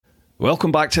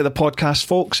Welcome back to the podcast,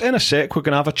 folks. In a sec, we're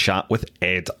going to have a chat with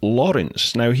Ed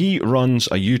Lawrence. Now, he runs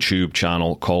a YouTube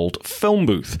channel called Film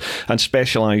Booth and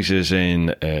specialises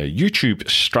in YouTube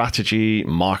strategy,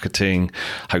 marketing,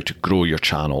 how to grow your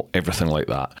channel, everything like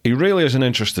that. He really is an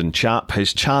interesting chap.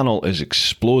 His channel is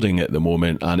exploding at the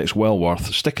moment and it's well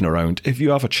worth sticking around if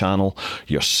you have a channel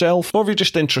yourself or if you're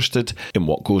just interested in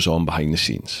what goes on behind the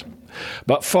scenes.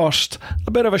 But first,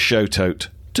 a bit of a shout out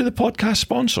to the podcast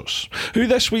sponsors, who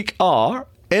this week are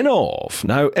Innov.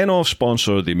 Now, Innov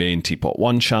sponsor the main Teapot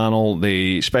One channel.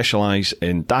 They specialise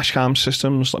in dashcam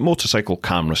systems, like motorcycle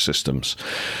camera systems.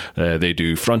 They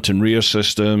do front and rear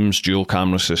systems, dual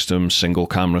camera systems, single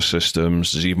camera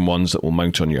systems. There's even ones that will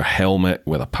mount on your helmet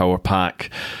with a power pack.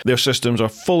 Their systems are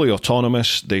fully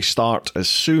autonomous. They start as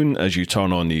soon as you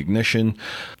turn on the ignition.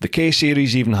 The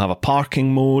K-Series even have a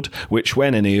parking mode, which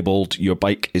when enabled, your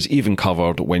bike is even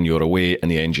covered when you're away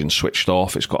and the engine's switched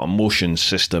off. It's got a motion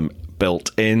system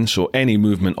built in, so any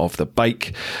movement of the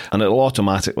bike, and it'll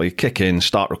automatically kick in,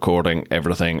 start recording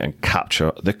everything and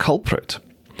capture the culprit.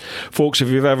 Folks, if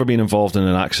you've ever been involved in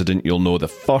an accident, you'll know the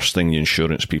first thing the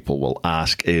insurance people will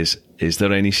ask is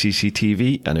there any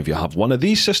CCTV? And if you have one of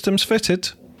these systems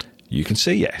fitted, you can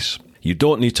say yes. You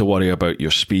don't need to worry about your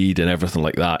speed and everything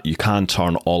like that. You can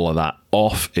turn all of that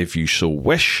off if you so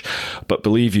wish. But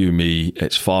believe you me,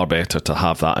 it's far better to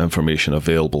have that information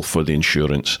available for the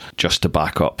insurance just to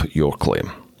back up your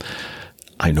claim.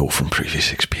 I know from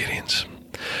previous experience.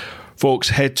 Folks,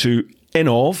 head to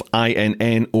Innov,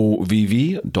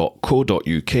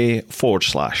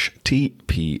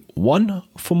 innov.co.uk/TP1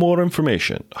 for more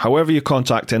information. However you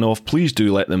contact Innov, please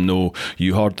do let them know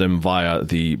you heard them via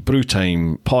the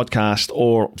Brewtime podcast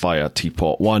or via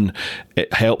Teapot One.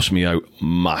 It helps me out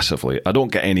massively. I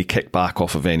don't get any kickback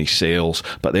off of any sales,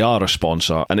 but they are a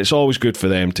sponsor, and it's always good for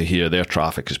them to hear their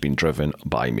traffic has been driven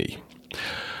by me.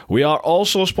 We are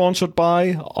also sponsored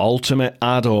by Ultimate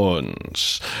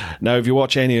Add-ons. Now, if you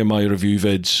watch any of my review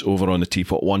vids over on the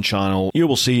Teapot One channel, you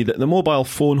will see that the mobile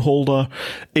phone holder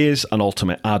is an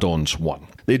Ultimate Add-ons one.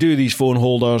 They do these phone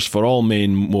holders for all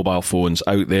main mobile phones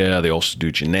out there. They also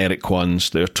do generic ones.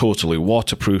 They're totally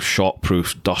waterproof,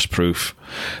 shockproof, dustproof.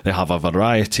 They have a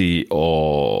variety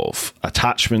of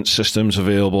attachment systems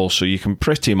available, so you can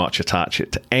pretty much attach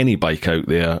it to any bike out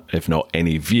there, if not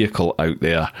any vehicle out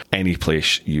there, any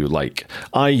place you like.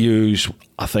 I use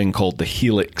a thing called the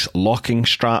Helix locking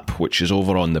strap, which is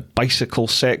over on the bicycle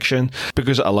section,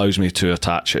 because it allows me to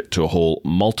attach it to a whole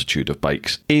multitude of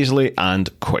bikes easily and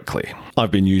quickly.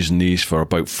 I've been using these for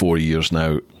about 4 years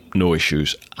now. No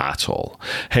issues at all.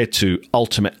 Head to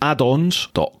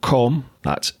ultimateaddons.com.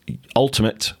 That's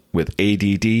ultimate with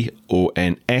ADDONS.com,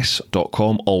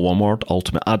 all one word,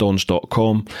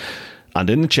 ultimateaddons.com. And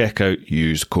in the checkout,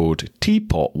 use code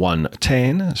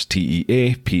TEAPOT110, that's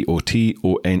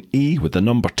TEAPOTONE with the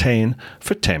number 10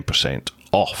 for 10%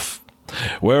 off.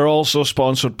 We're also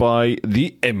sponsored by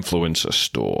the Influencer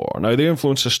Store. Now, the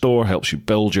Influencer Store helps you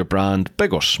build your brand,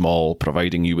 big or small,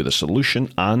 providing you with a solution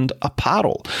and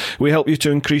apparel. We help you to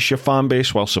increase your fan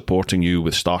base while supporting you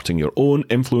with starting your own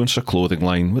influencer clothing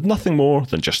line with nothing more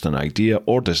than just an idea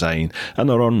or design, and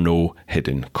there are no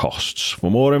hidden costs.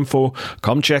 For more info,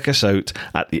 come check us out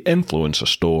at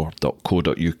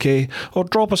theinfluencerstore.co.uk or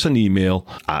drop us an email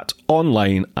at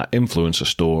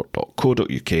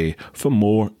online@influencerstore.co.uk for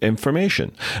more information.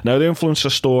 Now, the Influencer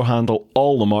Store handle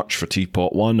all the merch for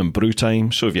Teapot One and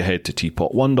Brewtime, so if you head to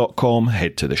teapot1.com,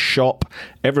 head to the shop,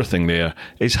 everything there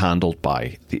is handled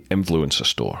by the Influencer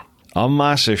Store. A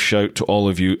massive shout to all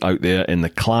of you out there in the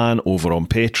clan over on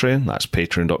Patreon. That's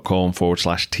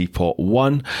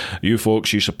patreon.com/Teapot1. You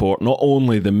folks, you support not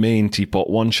only the main Teapot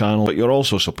One channel, but you're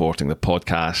also supporting the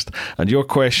podcast. And your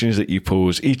questions that you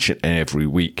pose each and every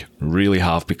week really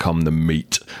have become the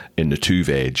meat in the two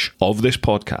veg of this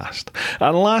podcast.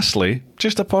 And lastly,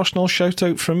 just a personal shout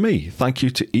out from me. Thank you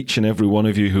to each and every one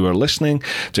of you who are listening,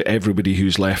 to everybody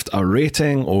who's left a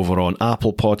rating over on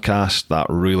Apple Podcasts. That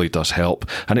really does help.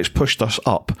 And it's pushed us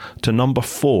up to number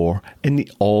 4 in the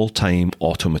all-time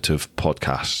automotive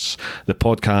podcasts. The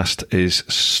podcast is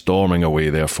storming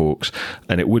away there, folks,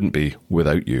 and it wouldn't be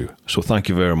without you. So thank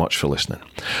you very much for listening.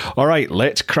 All right,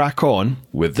 let's crack on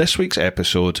with this week's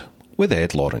episode with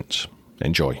Ed Lawrence.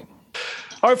 Enjoy.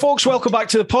 All right, folks, welcome back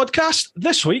to the podcast.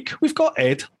 This week, we've got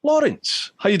Ed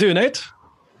Lawrence. How you doing, Ed?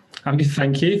 I'm good,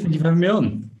 thank you. Thank you for having me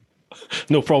on.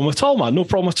 No problem at all, man. No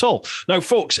problem at all. Now,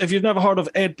 folks, if you've never heard of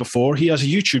Ed before, he has a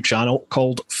YouTube channel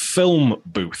called Film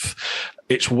Booth.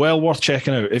 It's well worth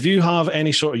checking out. If you have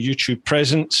any sort of YouTube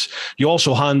presence, you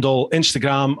also handle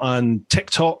Instagram and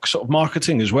TikTok sort of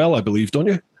marketing as well, I believe, don't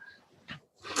you?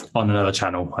 On another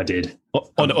channel, I did.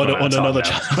 On another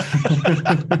channel.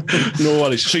 No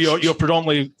worries. So you're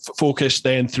predominantly focused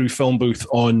then through Film Booth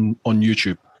on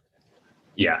YouTube.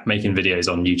 Yeah, making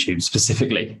videos on YouTube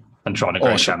specifically and trying to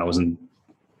grow channels. And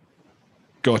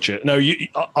gotcha. Now,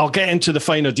 I'll get into the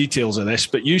finer details of this,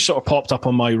 but you sort of popped up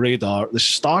on my radar at the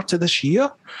start of this year,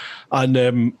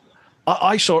 and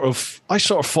I sort of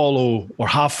follow, or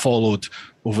have followed,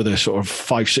 over the sort of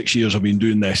 5-6 years I've been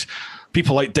doing this,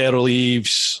 people like Daryl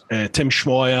Eves, Tim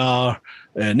Schmoyer,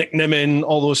 Nick Nimmin,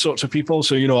 all those sorts of people.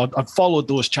 So I've followed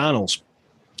those channels.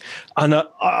 And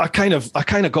I kind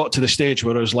of got to the stage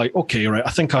where I was like, okay, right,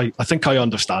 I think I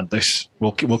understand this.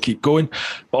 We'll keep going.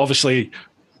 But obviously,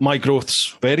 my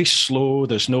growth's very slow.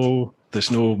 There's no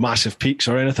massive peaks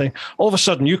or anything. All of a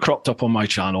sudden, you cropped up on my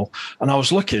channel, and I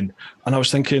was looking, and I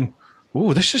was thinking,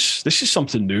 oh, this is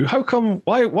something new. How come?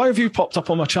 Why have you popped up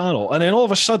on my channel? And then all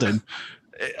of a sudden,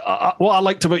 what I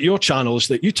liked about your channel is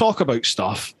that you talk about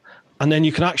stuff, and then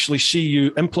you can actually see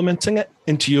you implementing it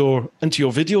into your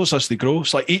videos as they grow.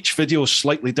 It's like each video is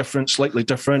slightly different,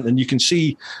 and you can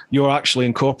see you're actually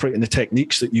incorporating the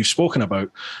techniques that you've spoken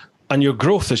about. And your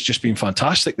growth has just been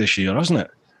fantastic this year, hasn't it?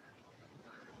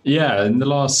 Yeah, in the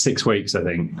last 6 weeks, I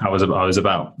think I was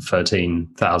about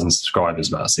 13,000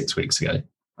 subscribers about 6 weeks ago,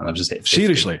 and I've just hit 50.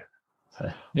 Seriously.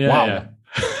 So, yeah. Wow. Yeah.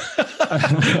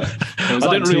 It was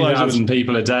like 2,000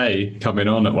 people a day coming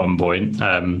on at one point.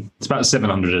 It's about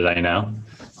 700 a day now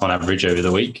on average over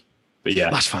the week. But yeah,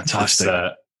 that's fantastic.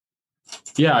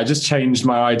 I just changed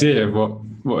my idea of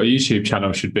what a YouTube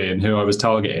channel should be and who I was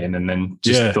targeting, and then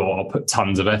just thought I'll put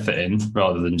tons of effort in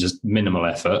rather than just minimal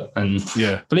effort. And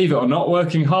believe it or not,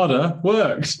 working harder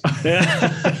works.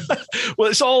 Yeah.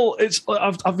 Well,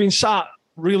 I've been sat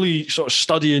really sort of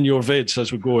studying your vids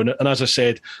as we go. And as I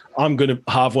said, I'm going to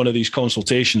have one of these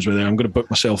consultations with you. I'm going to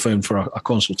book myself in for a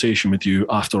consultation with you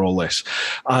after all this.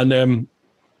 And,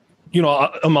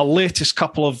 on my latest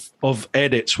couple of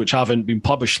edits, which haven't been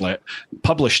published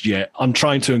yet, I'm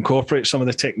trying to incorporate some of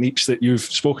the techniques that you've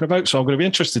spoken about. So I'm going to be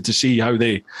interested to see how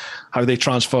they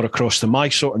transfer across to my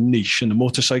sort of niche in the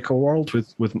motorcycle world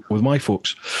with my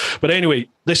folks. But anyway,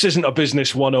 this isn't a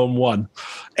business one-on-one.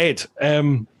 Ed,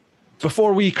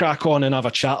 before we crack on and have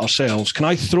a chat ourselves, can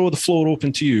I throw the floor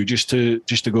open to you just to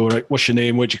go, right, what's your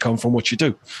name, where'd you come from, what you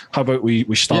do? How about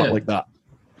we start like that?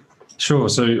 Sure.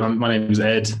 So my name is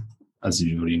Ed, as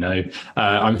you already know.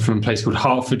 I'm from a place called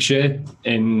Hertfordshire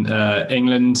in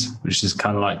England, which is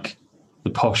kind of like the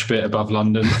posh bit above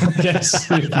London, I guess.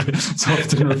 It's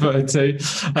often referred to.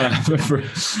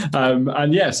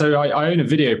 So I own a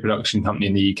video production company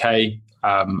in the UK.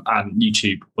 And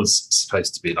YouTube was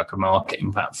supposed to be like a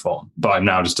marketing platform, but I'm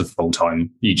now just a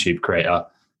full-time YouTube creator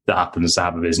that happens to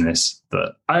have a business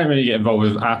that I don't really get involved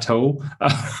with at all. I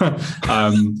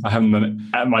haven't done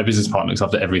it. My business partner looks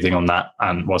after everything on that,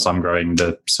 and whilst I'm growing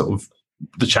the sort of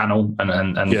the channel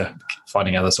and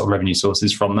finding other sort of revenue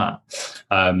sources from that.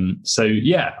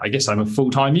 I guess I'm a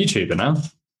full-time YouTuber now.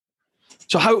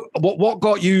 So what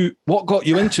got you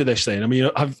into this then? I mean,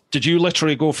 did you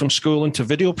literally go from school into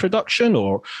video production,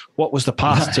 or what was the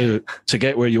path to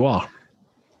get where you are?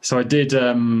 So I did.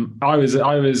 So I'm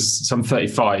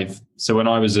 35. So when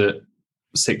I was at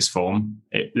sixth form,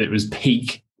 it was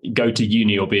peak go to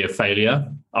uni or be a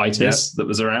failure itis that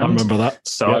was around. I remember that.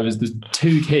 So I was the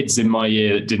two kids in my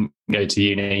year that didn't go to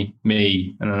uni,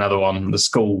 me and another one. The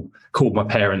school called my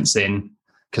parents in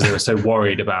because they were so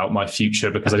worried about my future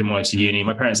because I didn't want to go to uni.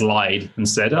 My parents lied and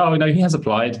said, oh, no, he has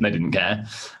applied, and they didn't care.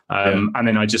 And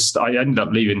then I ended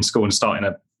up leaving school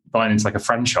and buying into like a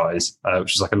franchise,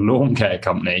 which is like a lawn care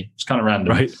company. It's kind of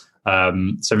random. Right.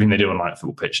 So everything they do on like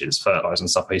football pitches, fertilizer and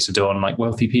stuff, I used to do on like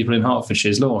wealthy people in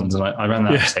Hertfordshire's lawns. And I ran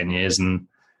that for 10 years and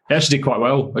it actually did quite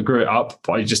well. I grew it up,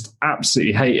 but I just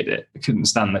absolutely hated it. I couldn't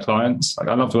stand the clients. Like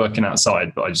I loved working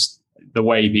outside, but the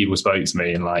way people spoke to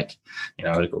me and like,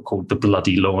 I got called the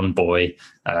bloody lawn boy.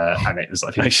 And it was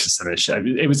like,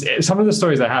 it was some of the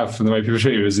stories I have from the way people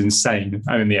treat me was insane.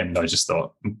 And in the end, I just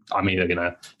thought I'm either going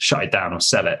to shut it down or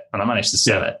sell it. And I managed to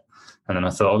sell it. And then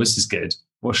I thought, this is good.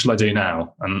 What shall I do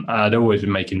now? And I'd always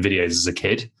been making videos as a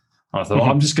kid. And I thought,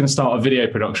 I'm just going to start a video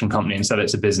production company and sell it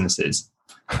to businesses.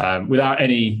 Without I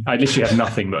literally had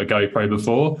nothing but a GoPro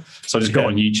before. So I just got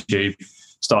on YouTube,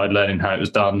 started learning how it was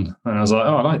done. And I was like,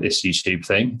 I like this YouTube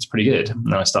thing. It's pretty good. And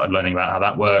then I started learning about how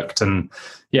that worked. And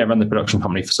ran the production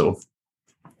company for I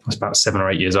was about 7 or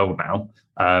 8 years old now.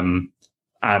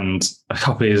 And a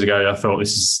couple of years ago, I thought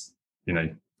this is,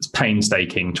 it's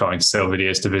painstaking trying to sell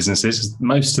videos to businesses because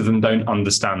most of them don't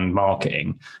understand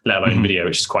marketing, let alone video,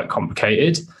 which is quite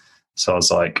complicated. So I was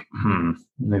like,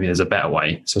 maybe there's a better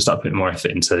way. So I started putting more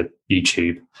effort into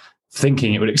YouTube,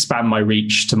 thinking it would expand my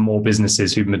reach to more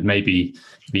businesses who would maybe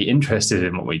be interested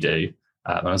in what we do.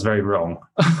 I was very wrong.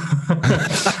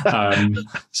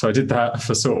 So I did that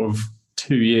for sort of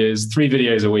 2 years, 3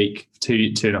 videos a week,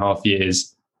 2.5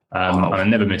 years. And I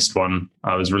never missed one.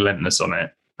 I was relentless on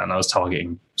it, and I was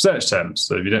targeting search terms.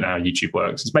 So if you don't know how YouTube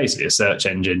works, it's basically a search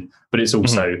engine, but it's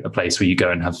also a place where you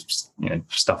go and have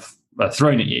stuff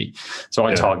thrown at you. So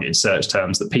I targeted search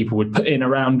terms that people would put in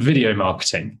around video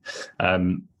marketing,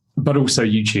 but also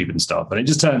YouTube and stuff. And it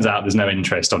just turns out there's no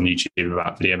interest on YouTube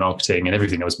about video marketing, and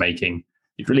everything I was making,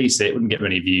 you'd release it, wouldn't get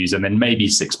many views, and then maybe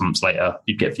 6 months later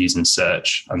you'd get views in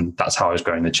search, and that's how I was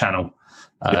growing the channel.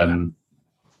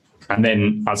 And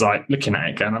then I was like looking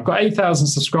at it going, I've got 8,000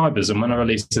 subscribers, and when I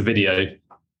release a video,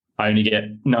 I only get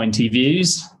 90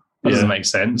 views. That doesn't make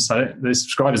sense. So the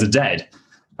subscribers are dead.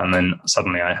 And then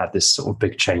suddenly I had this sort of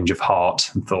big change of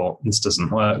heart and thought, this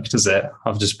doesn't work, does it?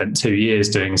 I've just spent 2 years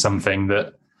doing something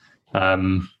that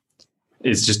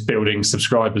is just building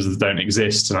subscribers that don't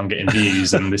exist, and I'm getting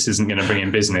views, and this isn't going to bring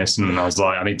in business. And I was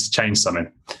like, I need to change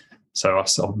something. So I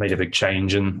sort of made a big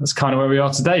change, and that's kind of where we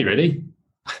are today, really.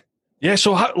 Yeah,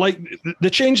 so how, like the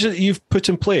change that you've put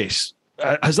in place,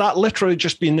 has that literally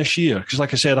just been this year? Because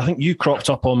like I said, I think you cropped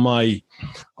up on my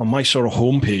sort of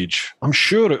homepage. I'm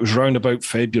sure it was around about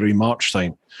February, March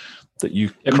time that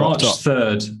you cropped March up.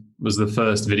 3rd was the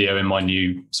first video in my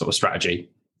new sort of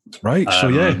strategy. Right, so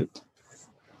yeah.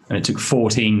 And it took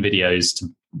 14 videos to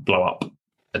blow up.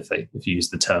 If you use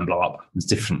the term blow up, there's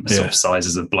different sort of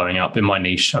sizes of blowing up. In my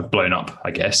niche, I've blown up,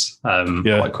 I guess,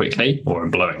 quite quickly, or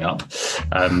I'm blowing up.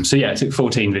 So yeah, it took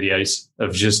 14 videos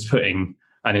of just putting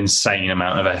an insane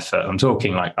amount of effort. I'm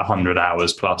talking like 100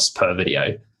 hours plus per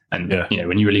video. And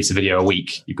when you release a video a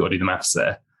week, you've got to do the maths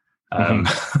there. I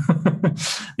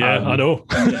know.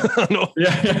 I know.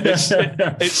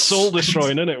 It's soul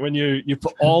destroying, isn't it? When you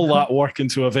put all that work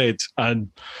into a vid, and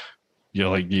you're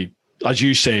like, as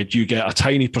you said, you get a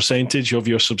tiny percentage of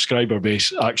your subscriber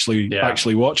base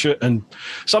actually watch it. And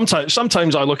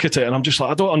sometimes I look at it and I'm just like,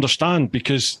 I don't understand,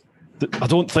 because I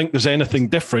don't think there's anything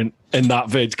different in that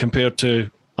vid compared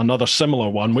to another similar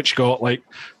one, which got like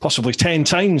possibly 10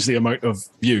 times the amount of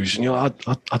views. And you're like,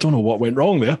 I don't know what went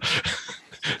wrong there.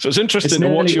 So it's interesting to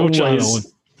watch your channel.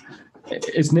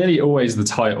 It's nearly always the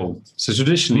title. So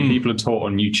traditionally, people are taught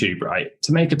on YouTube, right,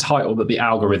 to make a title that the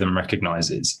algorithm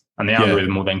recognizes. And the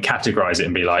algorithm will then categorize it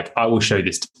and be like, I will show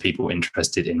this to people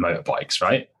interested in motorbikes,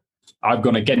 right? I've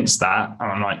gone against that.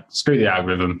 And I'm like, screw the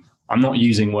algorithm. I'm not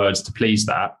using words to please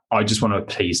that. I just want to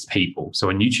please people. So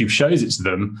when YouTube shows it to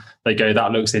them, they go,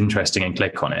 that looks interesting, and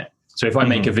click on it. So if I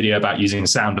make a video about using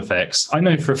sound effects, I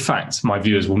know for a fact my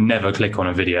viewers will never click on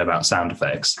a video about sound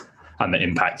effects and the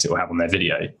impact it will have on their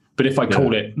video. But if I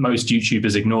call it, most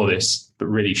YouTubers ignore this, but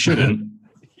really shouldn't,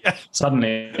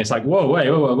 suddenly it's like, whoa, what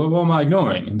am I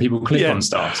ignoring? And people click on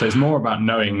stuff. So it's more about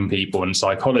knowing people and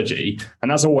psychology.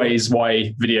 And that's always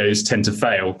why videos tend to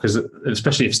fail, because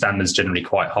especially if standards generally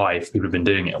quite high, if people have been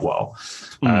doing it a while.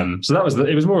 So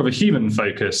it was more of a human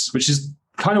focus, which is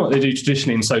kind of what they do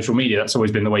traditionally in social media. That's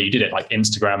always been the way you did it, like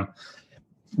Instagram.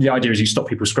 The idea is you stop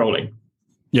people scrolling.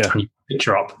 Yeah. And you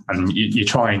picture up and you're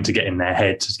trying to get in their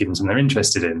head to give them something they're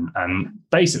interested in. And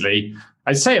basically,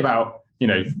 I'd say about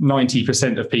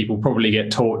 90% of people probably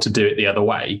get taught to do it the other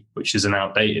way, which is an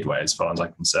outdated way as far as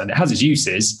I'm concerned. It has its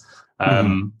uses,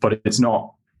 but it's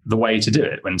not the way to do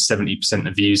it when 70%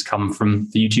 of views come from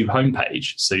the YouTube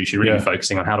homepage. So you should really be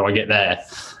focusing on how do I get there?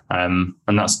 And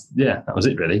that was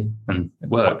it really. And it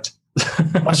worked.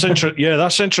 That's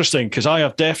interesting, because I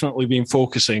have definitely been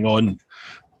focusing on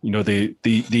the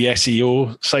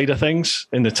SEO side of things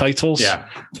in the titles.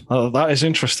 That is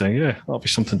interesting. That'll be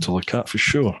something to look at for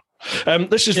sure.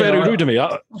 This is very rude of me.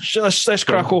 Let's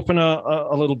crack open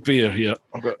a little beer here.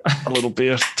 I've got a little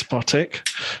beer to partake.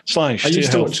 Slash, I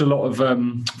used to watch a lot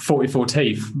of 44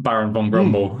 Teeth, Baron von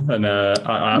Grumble, and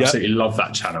I absolutely love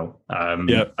that channel.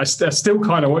 I still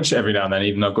kind of watch it every now and then,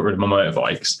 even though I've got rid of my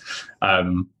motorbikes.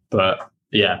 But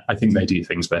yeah, I think they do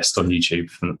things best on YouTube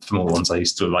from all the ones I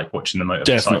used to like watching the motorbike.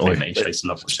 Definitely. I used to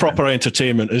love watching it's proper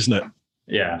entertainment, isn't it?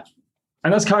 Yeah.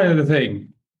 And that's kind of the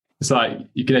thing. It's like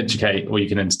you can educate or you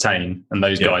can entertain. And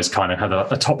those guys kind of have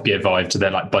a Top Gear vibe to their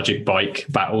like budget bike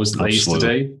battles that they used to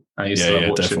do. I used to love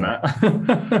watching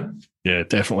that. Yeah,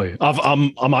 definitely.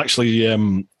 I'm actually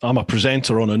I'm a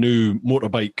presenter on a new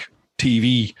motorbike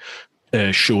TV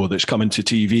show that's coming to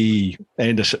TV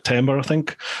end of September, I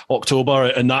think, October,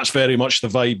 and that's very much the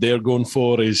vibe they're going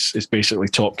for. Is basically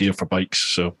Top Gear for bikes.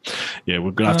 So yeah, we're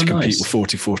gonna have to compete with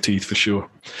 44 Teeth for sure.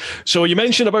 So you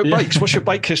mentioned about bikes. What's your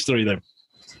bike history then?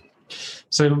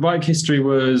 So my bike history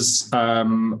was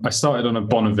I started on a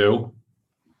Bonneville,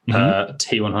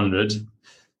 T100.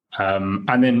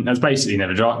 And then I was basically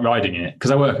never riding it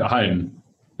because I work at home.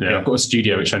 I've got a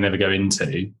studio which I never go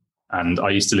into. And I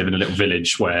used to live in a little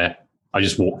village where I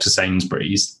just walked to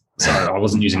Sainsbury's. So I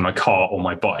wasn't using my car or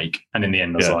my bike. And in the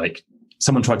end, I was like,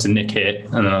 someone tried to nick it.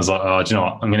 And then I was like, oh, do you know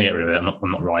what? I'm going to get rid of it.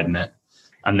 I'm not riding it.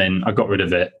 And then I got rid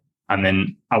of it. And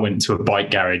then I went to a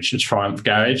bike garage, a Triumph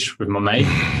garage with my mate.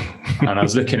 And I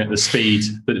was looking at the speed,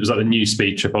 but it was like the new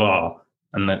Speed Triple R.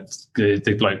 And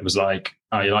the bloke was like,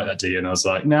 oh, you like that, do you? And I was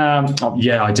like, nah,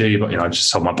 yeah, I do. But, I just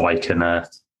sold my bike and I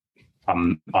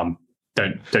don't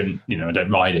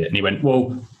ride it. And he went,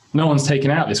 well, no one's taken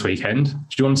it out this weekend.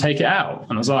 Do you want to take it out?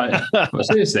 And I was like, well,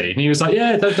 seriously? And he was like,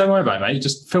 yeah, don't worry about it, mate.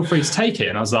 Just feel free to take it.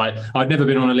 And I was like, I'd never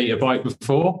been on a litre bike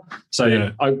before.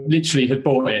 So I literally had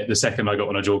bought it the second I got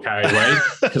on a dual carriageway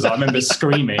because I remember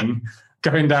screaming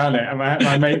going down it. And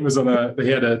my mate was on the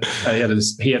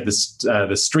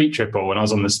street triple when I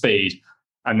was on the speed.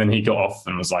 And then he got off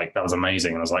and was like, that was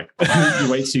amazing. And I was like,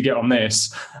 you wait till you get on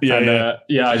this. I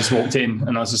just walked in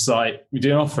and I was just like, we do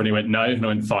an offer? And he went, no. And I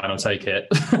went, fine, I'll take it.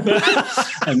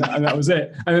 and that was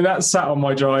it. And then that sat on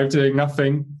my drive doing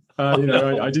nothing.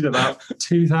 I did about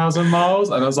 2,000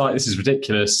 miles and I was like, this is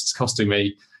ridiculous. It's costing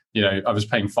me, I was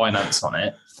paying finance on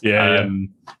it. And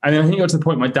then I think it got to the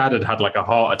point my dad had like a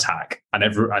heart attack and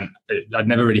I'd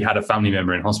never really had a family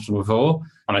member in hospital before.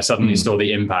 And I suddenly saw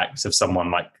the impact of someone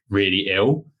like really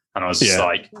ill. And I was just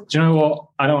like, do you know what?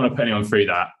 I don't want to put anyone through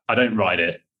that. I don't ride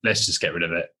it. Let's just get rid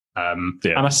of it. And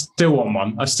I still want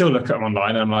one. I still look at them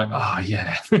online and I'm like, oh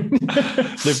yeah.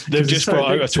 they've just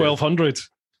brought out a 1200.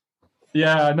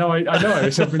 Yeah, I know.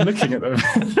 I've been looking at them.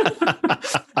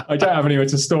 I don't have anywhere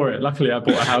to store it. Luckily, I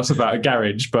bought a house without a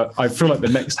garage, but I feel like the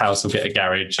next house will get a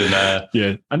garage. And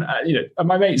and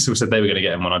my mates all said they were going to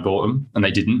get them when I bought them, and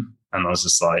they didn't. And I was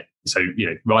just like, so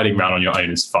riding around on your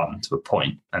own is fun to a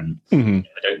point, and I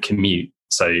don't commute.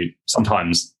 So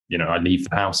sometimes I leave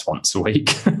the house once a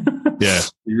week.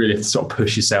 You really have to sort of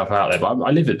push yourself out there. But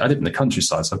I live in the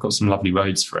countryside, so I've got some lovely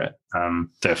roads for it.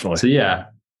 Definitely. So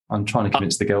I'm trying to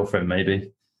convince the girlfriend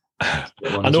maybe.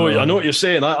 I know what you're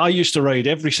saying. I used to ride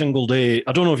every single day.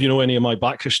 I don't know if you know any of my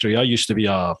back history.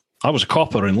 I was a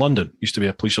copper in London, used to be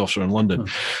a police officer in London.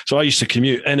 So I used to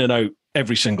commute in and out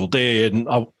every single day. And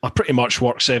I pretty much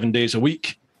worked 7 days a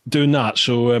week doing that.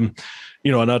 So, and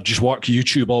I'd just work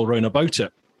YouTube all round about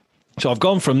it. So I've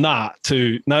gone from that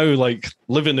to now like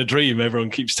living the dream.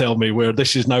 Everyone keeps telling me where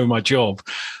this is now my job.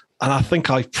 And I think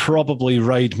I probably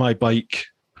ride my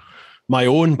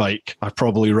own bike, I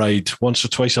probably ride once or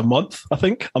twice a month. I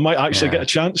think I might actually get a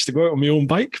chance to go out on my own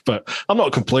bike, but I'm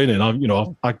not complaining.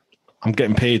 I'm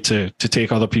getting paid to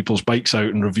take other people's bikes out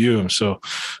and review them,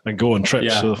 and go on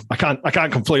trips. So I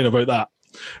can't complain about that.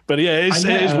 But it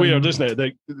is weird, isn't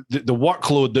it? The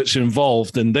workload that's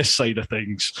involved in this side of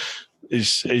things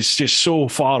is just so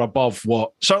far above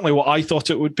what I thought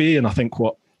it would be, and I think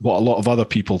what a lot of other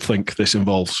people think this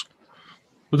involves.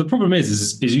 Well, the problem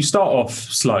is you start off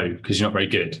slow because you're not very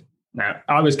good. Now,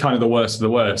 I was kind of the worst of the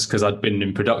worst because I'd been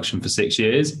in production for 6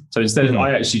 years. So instead of,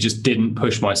 I actually just didn't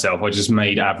push myself. I just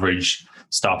made average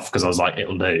stuff because I was like,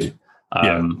 it'll do.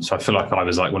 So I feel like I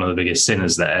was like one of the biggest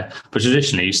sinners there. But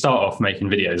traditionally, you start off making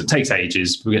videos. It takes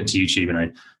ages. We get to YouTube and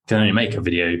I can only make a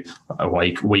video a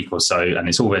week or so. And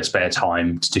it's all their spare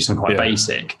time to do something quite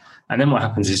basic. And then what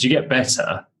happens is you get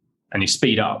better and you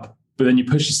speed up. But then you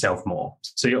push yourself more.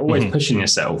 So you're always pushing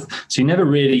yourself. So you never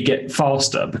really get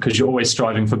faster because you're always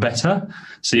striving for better.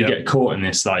 So you get caught in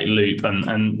this like loop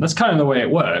and that's kind of the way it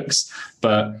works.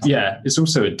 But it's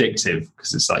also addictive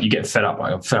because it's like you get fed up.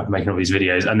 Like I'm fed up making all these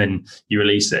videos and then you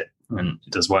release it and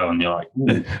it does well and you're like,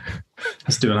 ooh,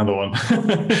 let's do another one.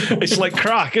 It's like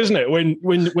crack, isn't it? When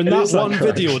that one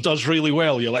video does really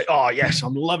well, you're like, oh yes,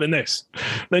 I'm loving this.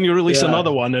 Then you release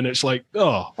another one and it's like,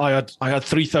 oh, I had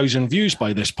 3,000 views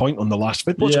by this point on the last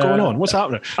vid. What's going on? What's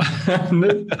happening?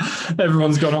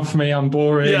 Everyone's gone off me. I'm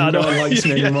boring. No one likes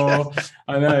me anymore.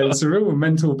 I know it's a real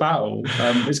mental battle.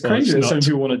 It's crazy that some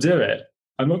people want to do it.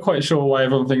 I'm not quite sure why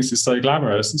everyone thinks it's so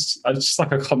glamorous. It's just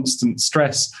like a constant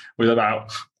stress with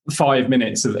about 5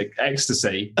 minutes of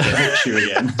ecstasy that hits you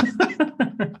again.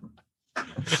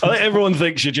 I think everyone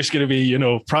thinks you're just going to be,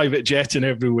 private jetting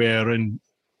everywhere and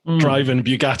driving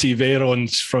Bugatti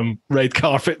Veyrons from red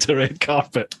carpet to red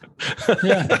carpet.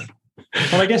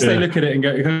 Well, I guess they look at it and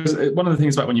go, because one of the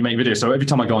things about when you make videos, so every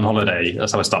time I go on holiday,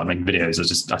 that's how I started making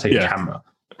videos. I take a camera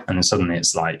and then suddenly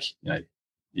it's like,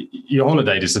 your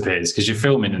holiday disappears because you're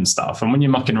filming and stuff. And when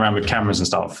you're mucking around with cameras and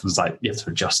stuff, it's like you have to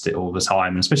adjust it all the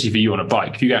time. And especially for you on a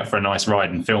bike, if you go out for a nice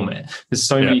ride and film it, there's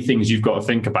so many things you've got to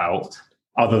think about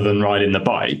other than riding the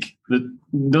bike that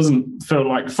doesn't feel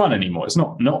like fun anymore. It's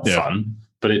not fun.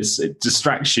 but it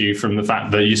distracts you from the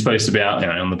fact that you're supposed to be out,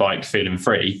 on the bike feeling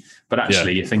free. But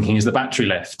actually, you're thinking, is the battery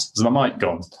left? Is my mic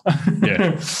gone?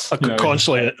 Yeah,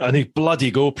 constantly. And these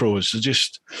bloody GoPros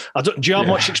are do you have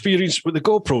much experience with the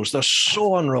GoPros? They're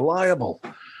so unreliable.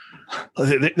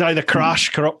 They either crash,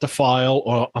 corrupt the file,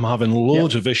 or I'm having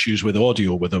loads of issues with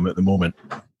audio with them at the moment.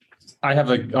 I have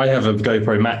a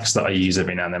GoPro Max that I use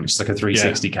every now and then, which is like a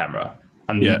 360 camera.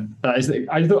 And I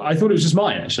thought it was just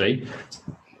mine, actually.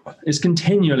 It's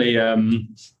continually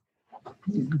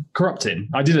corrupting.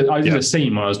 I did a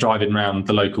scene where I was driving around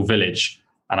the local village,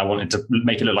 and I wanted to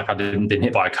make it look like I didn't been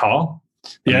hit by a car.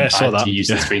 Yeah, I saw that. To use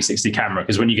the 360 camera,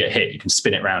 because when you get hit, you can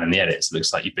spin it around in the edits. It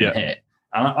looks like you've been hit.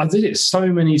 And I did it so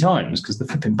many times because the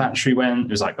flipping battery went.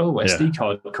 It was like, SD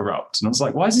card corrupt, and I was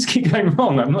like, why does this keep going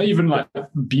wrong? I'm not even like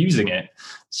abusing it;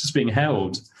 it's just being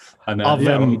held. And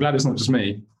I'm glad it's not just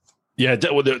me. Yeah,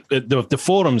 the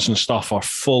forums and stuff are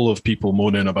full of people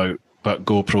moaning about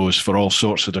GoPros for all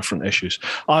sorts of different issues.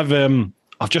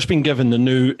 I've just been given the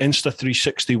new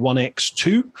Insta360 One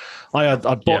X2.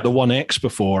 I'd bought the One X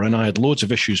before, and I had loads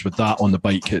of issues with that on the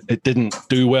bike. It didn't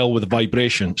do well with the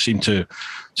vibration. It seemed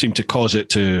to cause it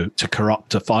to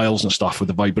corrupt the files and stuff with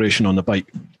the vibration on the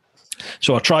bike.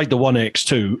 So I tried the One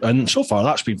X2, and so far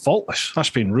that's been faultless. That's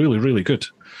been really, really good.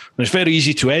 And it's very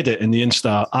easy to edit in the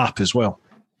Insta app as well.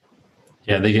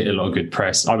 Yeah, they get a lot of good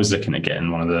press. I was looking at getting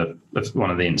one of the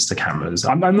Insta cameras.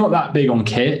 I'm not that big on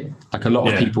kit. Like a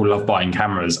lot of people love buying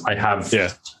cameras. I have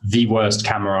the worst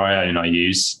camera I own. I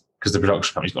use because the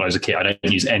production company's got loads of kit. I don't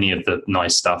use any of the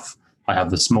nice stuff. I have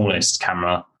the smallest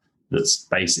camera. That's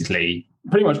basically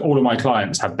pretty much all of my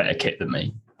clients have better kit than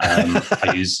me.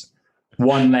 I use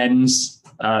one lens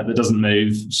that doesn't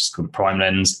move, it's just called a prime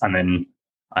lens, and then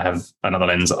I have another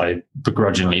lens that I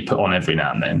begrudgingly put on every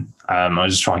now and then. I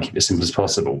just try and keep it as simple as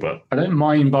possible, but I don't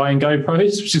mind buying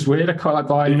GoPros, which is weird. I quite like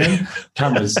buying them.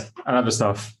 Cameras and other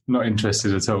stuff, not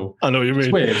interested at all. I know what you mean.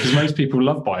 It's weird because most people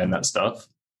love buying that stuff.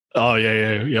 Oh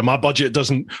yeah. My budget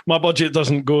doesn't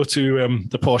go to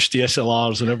the posh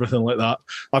DSLRs and everything like that.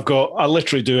 I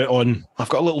literally do it on. I've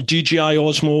got a little DJI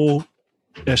Osmo.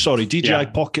 DJI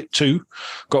Pocket 2,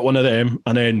 got one of them,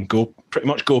 and then pretty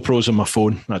much GoPros on my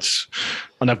phone.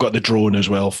 And I've got the drone as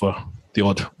well for the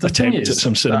odd attempt at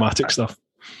some cinematic stuff.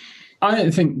 I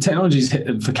think technology's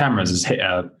for cameras has hit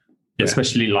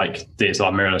especially like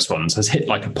DSLR mirrorless ones, has hit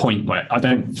like a point where I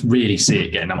don't really see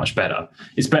it getting that much better.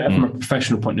 It's better from a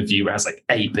professional point of view, where it has like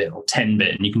 8-bit or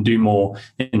 10-bit, and you can do more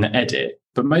in the edit.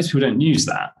 But most people don't use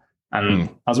that. And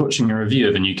I was watching a review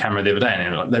of a new camera the other day,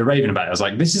 and they're raving about it. I was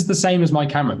like, this is the same as my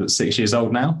camera that's 6 years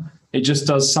old now. It just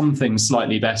does something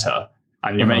slightly better,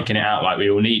 and you're making it out like we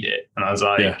all need it. And I was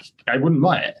like, I wouldn't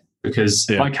buy it, because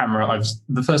my camera,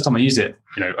 the first time I used it,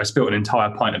 I spilled an entire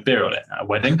pint of beer on it at a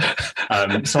wedding.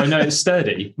 So I know it's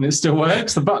sturdy and it still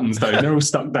works. The buttons, though, they're all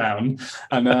stuck down.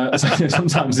 And so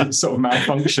sometimes it sort of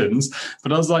malfunctions.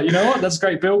 But I was like, you know what? That's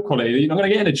great build quality. You're not going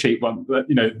to get in a cheap one, but,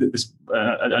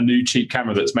 a new cheap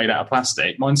camera that's made out of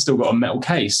plastic. Mine's still got a metal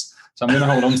case. So I'm going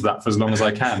to hold on to that for as long as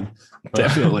I can.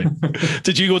 Definitely.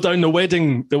 Did you go down the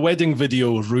wedding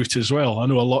video route as well? I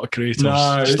know a lot of creators.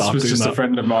 No, this was just a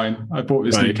friend of mine. I bought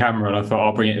this new camera and I thought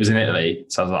I'll bring it. It was in Italy,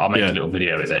 so I was like, I'll make a little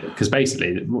video with it, because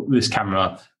basically this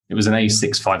camera, it was an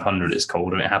A6 500 it's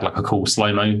called, and it had like a cool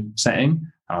slow-mo setting.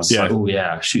 I was like, oh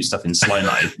yeah, shoot stuff in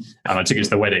slow-mo. And I took it to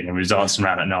the wedding and we were dancing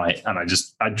around at night, and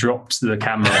I dropped the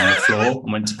camera on the floor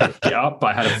and went to pick it up.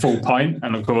 I had a full pint,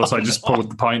 and of course I just poured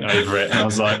the pint over it, and I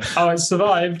was like, oh, it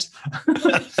survived.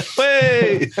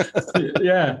 Hey!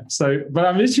 Yeah. So, but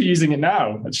I'm literally using it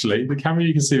now, actually. The camera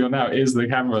you can see on now is the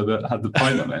camera that had the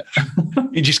pint on it.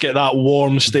 You just get that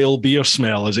warm, stale beer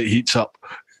smell as it heats up.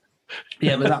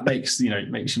 Yeah, but that makes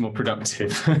you more productive.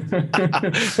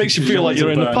 Makes you feel like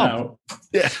you're in the pub. Out.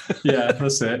 Yeah,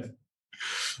 that's it.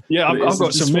 Yeah, I've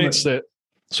got some mates that.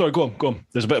 Sorry, go on.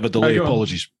 There's a bit of a delay.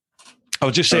 Apologies. I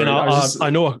was just saying.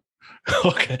 I know.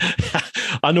 Okay,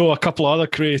 I know a couple of other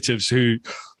creatives who,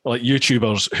 like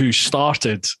YouTubers, who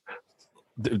started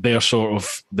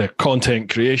their content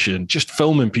creation just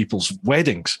filming people's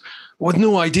weddings with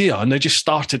no idea, and they just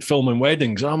started filming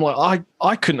weddings. And I'm like,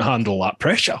 I couldn't handle that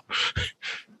pressure.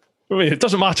 I mean, it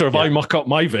doesn't matter if I muck up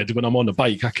my vid when I'm on the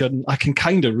bike. I can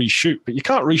kind of reshoot, but you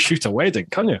can't reshoot a wedding,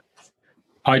 can you?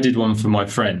 I did one for my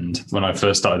friend when I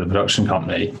first started the production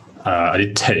company. I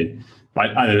did two.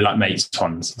 I did like mates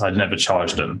ones. I'd never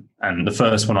charged them. And the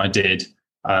first one I did,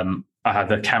 I had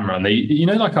the camera, and they used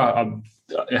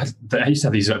to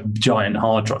have these giant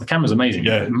hard drive. The camera's amazing.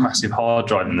 Yeah, massive hard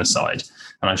drive in the side.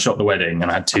 And I shot the wedding,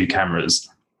 and I had two cameras.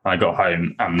 And I got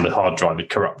home, and the hard drive had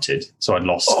corrupted, so I'd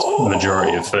lost the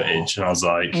majority of footage. And I was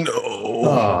like, no.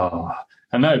 Oh.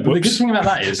 I know, but the good thing about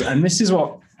that is, and this is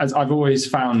what, as I've always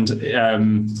found,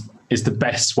 is the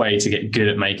best way to get good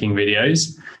at making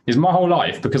videos, is my whole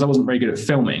life, because I wasn't very good at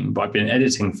filming, but I've been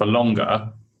editing for longer,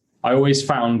 I always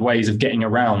found ways of getting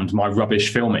around my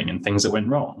rubbish filming and things that went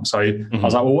wrong. So I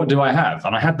was like, well, what do I have?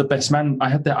 And I had the best man.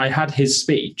 I had his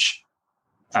speech,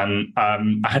 and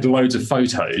I had loads of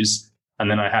photos, and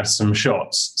then I had some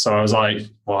shots. So I was like,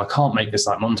 well, I can't make this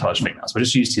like montage thing now. So I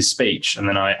just used his speech, and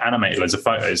then I animated loads of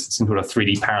photos. It's called a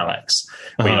 3D parallax,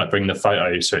 where you like bring the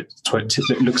photo so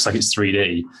it looks like it's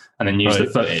 3D, and then use the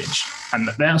footage. And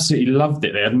they absolutely loved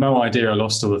it. They had no idea I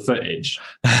lost all the footage.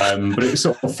 But it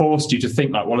sort of forced you to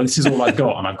think like, well, this is all I've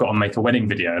got, and I've got to make a wedding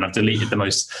video, and I've deleted the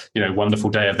most, wonderful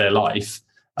day of their life.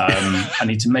 I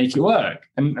need to make it work.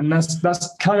 And that's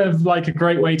kind of like a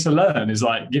great way to learn, is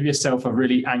like, give yourself a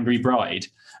really angry bride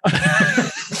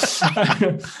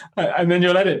and then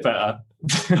you'll edit better.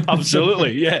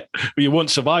 Absolutely, yeah. But you won't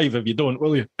survive if you don't,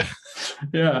 will you?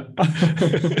 Yeah.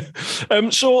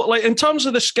 So, like, in terms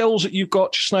of the skills that you've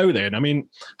got just now, then, I mean,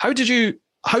 how did you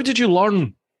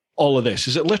learn all of this?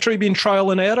 Is it literally been trial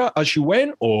and error as you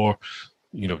went, or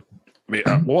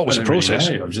what was the process?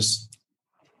 Really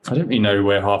I don't really know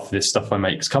where half of this stuff I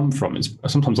make come from.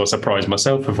 Sometimes I surprise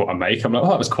myself with what I make. I'm like, oh,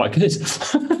 that was quite good.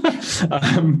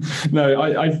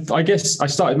 I guess I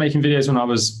started making videos when I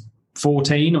was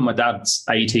 14 on my dad's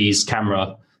 80s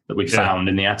camera that we found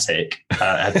in the attic.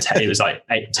 It was like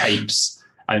 8 tapes,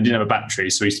 and it didn't have a battery,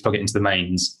 so we used to plug it into the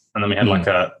mains. And then we had like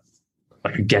a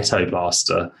ghetto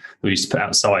blaster that we used to put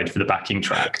outside for the backing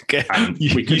track. And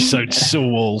you sound so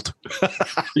old.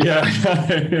 Yeah.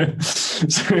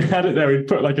 So we had it there. We'd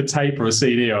put like a tape or a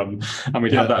CD on, and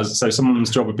we'd have that. So someone's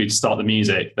job would be to start the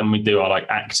music. Then we'd do our like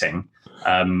acting.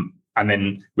 And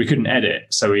then we couldn't edit,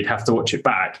 so we'd have to watch it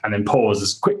back and then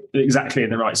pause exactly in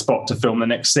the right spot to film the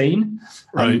next scene.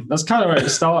 Right. That's kind of where it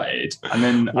started. And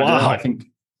then I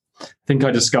think I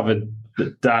discovered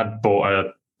that Dad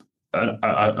bought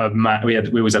a Mac. We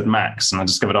always had Macs, and I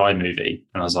discovered iMovie,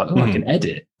 and I was like, I can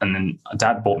edit. And then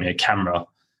Dad bought me a camera,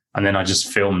 and then I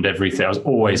just filmed everything. I was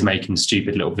always making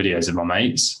stupid little videos of my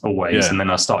mates, always. And then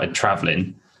I started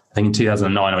traveling. I think in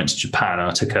 2009 I went to Japan, and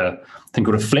I took a thing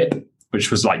called a Flip,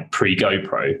 which was like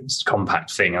pre-GoPro. It's a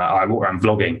compact thing. I walked around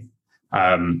vlogging,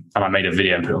 and I made a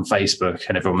video and put it on Facebook,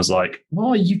 and everyone was like, what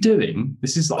are you doing?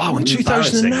 This is like, in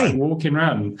 2009, like walking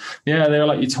around. Yeah, they were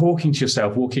like, you're talking to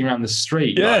yourself walking around the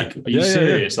street. Yeah. Like, are you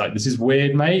serious? Like, this is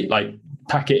weird, mate. Like,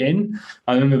 pack it in.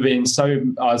 I remember I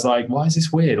was like, why is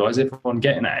this weird? Why is everyone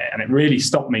getting at it? And it really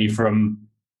stopped me from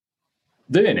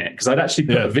doing it, because I'd actually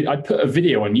put a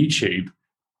video on YouTube,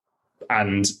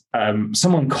 and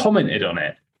someone commented on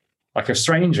it, like a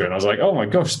stranger, and I was like, oh my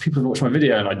gosh, people have watched my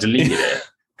video, and I deleted it.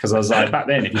 Because I was like, back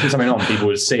then, if you put something on, people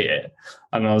would see it.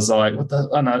 And I was like, what the?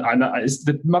 And I know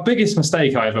my biggest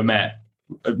mistake I ever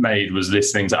made was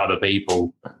listening to other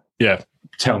people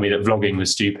tell me that vlogging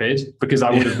was stupid, because I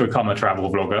would have become a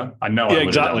travel vlogger. I know I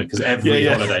would have done, because every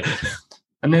holiday.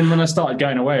 And then when I started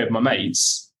going away with my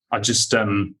mates, I just, I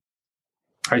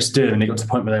used to do it, and they got to the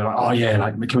point where they were like, oh yeah,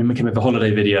 like, can we make a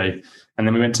holiday video? And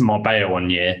then we went to Marbella one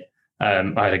year. I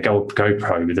had a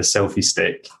GoPro with a selfie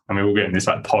stick, and we were going to this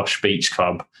like posh beach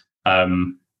club,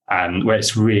 and where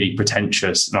it's really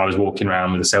pretentious. And I was walking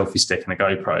around with a selfie stick and a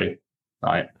GoPro,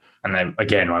 right? And then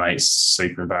again, my mate's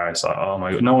super embarrassed. Like, oh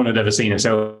my God, no one had ever seen a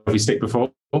selfie stick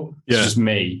before. It's just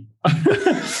me.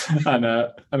 and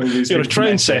you're a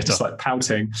trendsetter, just like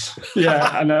pouting.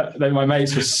 Yeah. And then my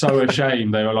mates were so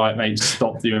ashamed. They were like, mate,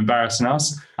 stop, you embarrassing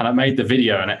us. And I made the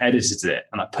video and I edited it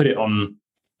and I put it on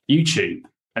YouTube.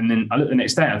 And then I looked the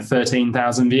next day, I had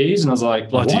 13,000 views, and I was like,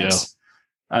 bloody what? Hell.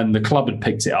 And the club had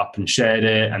picked it up and shared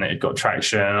it, and it had got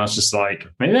traction. And I was just like,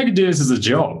 maybe I could do this as a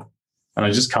job. And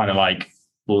I just kind of like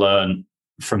learned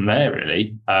from there,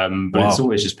 really. But it's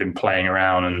always just been playing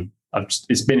around, and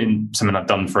it's been something I've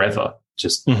done forever,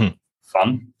 just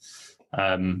fun.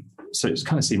 So it's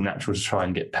kind of seemed natural to try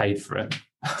and get paid for it.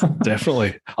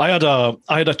 Definitely. I had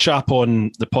a chap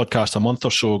on the podcast a month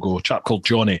or so ago, a chap called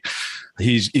Johnny.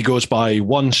 He goes by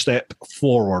One Step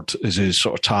Forward is his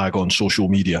sort of tag on social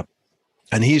media.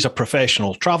 And he's a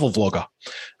professional travel vlogger.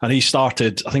 And he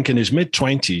started, I think in his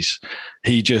mid-20s,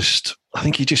 he just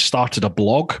started a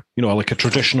blog, like a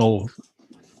traditional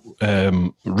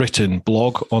written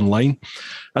blog online.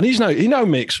 And he now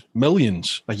makes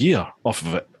millions a year off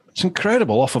of it. It's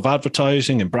incredible, off of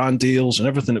advertising and brand deals and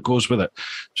everything that goes with it.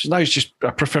 So now he's just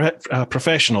a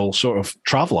professional sort of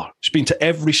traveller. He's been to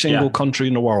every single country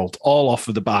in the world, all off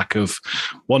of the back of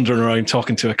wandering around,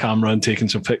 talking to a camera and taking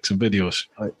some pics and videos.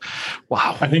 Like,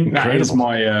 wow. I think that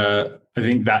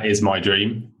is my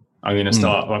dream. I'm going to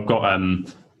start. I've got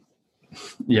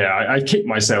I kicked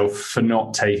myself for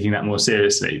not taking that more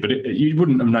seriously, but you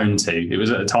wouldn't have known to. It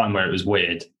was at a time where it was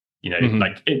weird,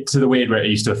 like it to the weird where it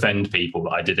used to offend people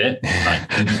that I did it,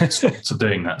 like stop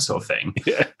doing that sort of thing.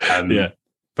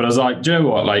 But I was like, do you know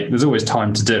what? Like, there's always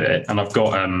time to do it, and I've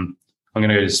got I'm going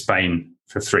to go to Spain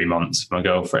for 3 months with my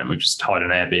girlfriend. We've just hired an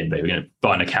Airbnb. We're going to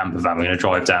buy a camper van. We're going to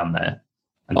drive down there.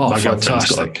 And my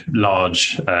girlfriend's got a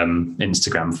large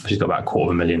Instagram. She's got about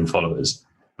 250,000 followers.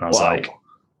 And I was like,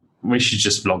 we should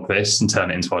just vlog this and turn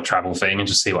it into our travel thing and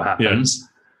just see what happens.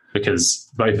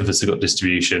 Because both of us have got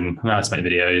distribution. I know how to make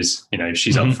videos.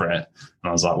 She's up for it. And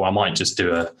I was like, well, I might just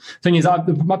do a... Thing is,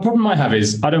 my problem I have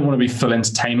is I don't want to be full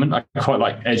entertainment. I quite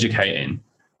like educating,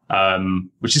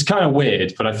 which is kind of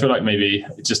weird, but I feel like maybe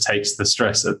it just takes the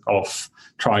stress off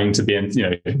trying to be,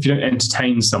 if you don't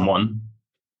entertain someone,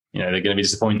 they're going to be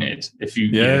disappointed. If you,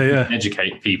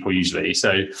 educate people usually.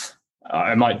 So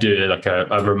I might do like a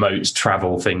remote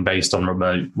travel thing based on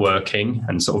remote working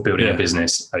and sort of building a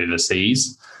business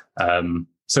overseas.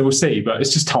 So we'll see, but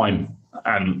it's just time.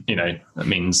 And, that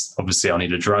means obviously I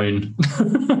need a drone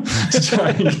to try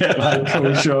and get like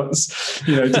cool shots,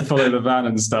 to follow the van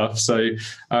and stuff. So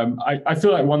I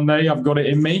feel like one day I've got it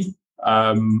in me.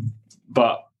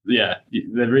 But yeah,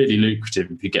 they're really lucrative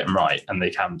if you get them right, and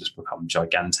they can just become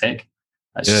gigantic.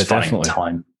 It's just finding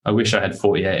time. I wish I had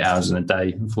 48 hours in a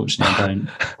day. Unfortunately, I don't.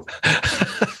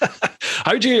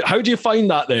 How do you find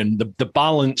that then? The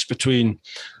balance between,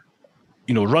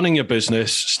 running your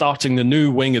business, starting the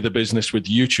new wing of the business with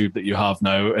YouTube that you have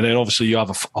now, and then obviously you have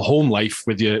a home life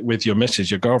with your missus,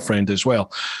 your girlfriend as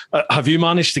well. Have you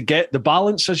managed to get the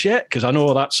balance as yet? Because I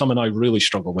know that's something I really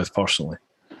struggle with personally.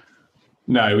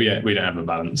 No, we don't have a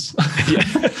balance.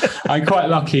 I'm quite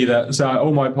lucky that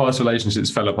all my past relationships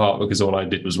fell apart because all I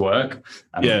did was work.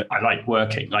 And I like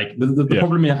working. Like the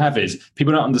problem I have is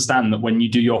people don't understand that when you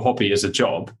do your hobby as a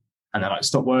job and they're like,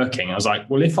 stop working. I was like,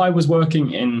 well, if I was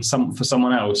working for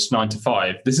someone else 9 to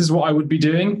 5, this is what I would be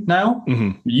doing now.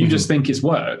 You just think it's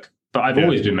work. But I've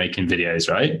always been making videos,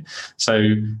 right?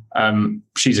 So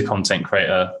she's a content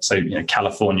creator. So,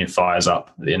 California fires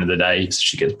up at the end of the day. So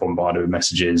she gets bombarded with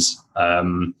messages.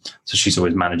 So she's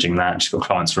always managing that. She's got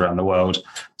clients around the world.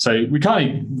 So we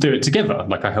kind of do it together.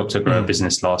 Like I helped her grow a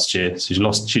business last year. So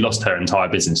she lost her entire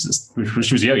business.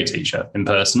 She was a yoga teacher in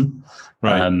person.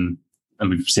 Right. And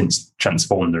we've since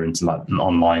transformed her into like an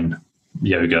online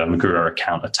yoga and grew her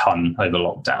account a ton over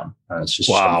lockdown. It's just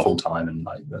full time, and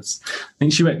like that's. I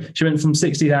think she went from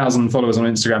 60,000 followers on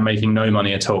Instagram making no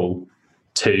money at all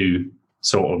to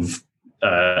sort of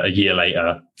a year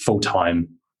later full time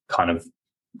kind of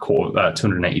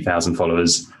 280,000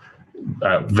 followers.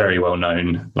 Very well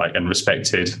known, like and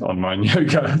respected online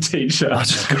yoga teacher.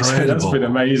 That's incredible. That's been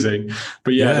amazing.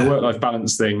 But the work-life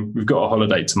balance thing. We've got a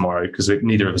holiday tomorrow because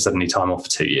neither of us had any time off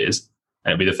for 2 years,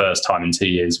 and it'll be the first time in 2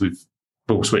 years we've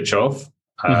all switch off,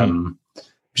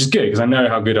 which is good because I know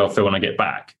how good I'll feel when I get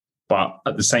back. But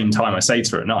at the same time, I say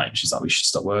to her at night, she's like, we should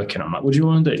stop working. I'm like, what do you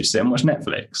want to do? Sit and watch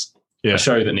Netflix? A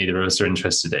show that neither of us are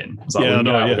interested in. It's like, we'll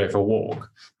go for a walk.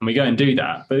 And we go and do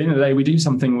that. But at the end of the day, we do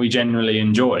something we generally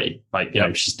enjoy. Like,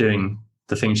 she's doing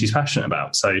the thing she's passionate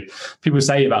about. So people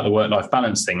say about the work-life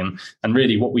balance thing. And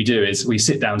really what we do is we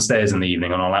sit downstairs in the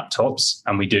evening on our laptops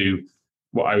and we do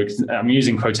I'm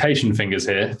using quotation fingers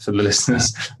here for the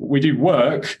listeners. We do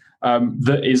work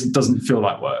that doesn't feel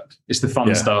like work. It's the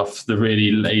fun stuff, the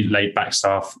really laid back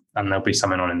stuff, and there'll be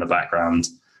something on in the background.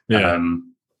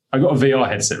 I got a VR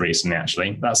headset recently,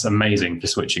 actually. That's amazing for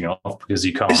switching off because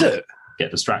you can't get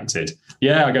distracted.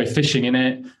 Yeah, I go fishing in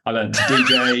it. I learned to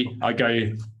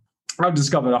DJ. I've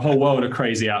discovered a whole world of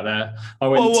crazy out there. I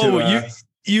went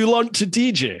you learned to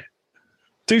DJ?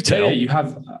 Do tell. Yeah, you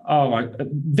have.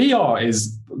 VR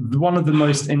is one of the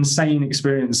most insane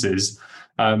experiences.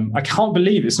 I can't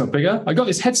believe it's not bigger. I got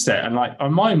this headset and like my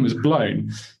mind was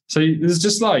blown. So there's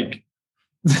just like,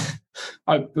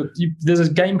 there's a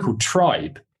game called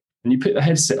Tribe, and you put the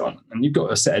headset on and you've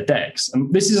got a set of decks.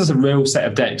 And this is just a real set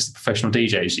of decks that professional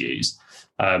DJs use.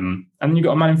 And you've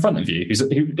got a man in front of you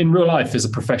who in real life is a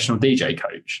professional DJ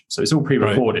coach. So it's all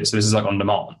pre-recorded. Right. So this is like on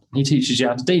demand. He teaches you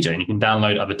how to DJ and you can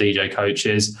download other DJ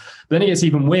coaches. But then it gets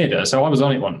even weirder. So I was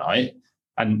on it one night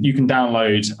and you can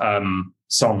download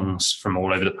songs from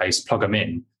all over the place, plug them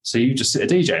in. So you just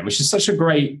sit a DJ, which is such a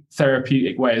great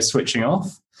therapeutic way of switching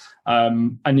off.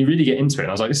 And you really get into it. And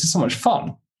I was like, this is so much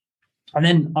fun. And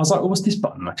then I was like, well, what's this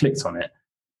button? I clicked on it.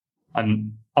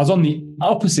 And I was on the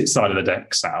opposite side of the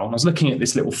decks now, and I was looking at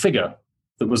this little figure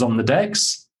that was on the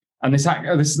decks. And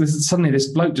suddenly this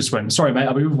bloke just went, sorry, mate,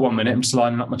 I'll be with 1 minute. I'm just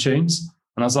lining up my tunes.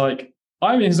 And I was like,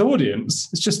 I'm in his audience.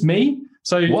 It's just me.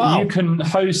 So Wow. you can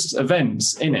host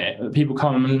events in it that people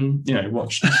come and,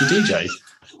 watch the DJ.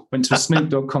 Went to a Snoop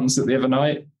Dogg concert the other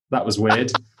night. That was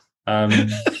weird.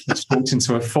 Just walked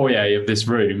into a foyer of this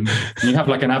room, and you have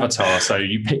like an avatar, so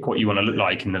you pick what you want to look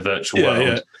like in the virtual world.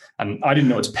 Yeah. And I didn't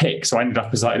know what to pick, so I ended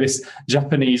up as like this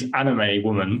Japanese anime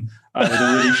woman with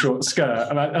a really short skirt.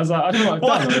 And I was like, I don't know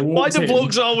what I've done. Why do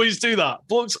blokes always do that?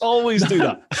 Blokes always do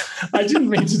that. I didn't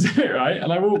mean to do it, right?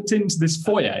 And I walked into this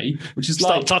foyer, which is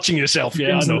Start touching yourself.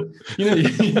 Yeah, I know.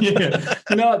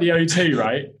 Like the O2,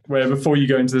 right? Where before you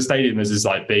go into the stadium, there's this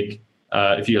like big,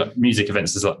 if you like music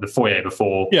events, there's like the foyer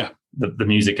before the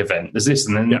music event. There's this,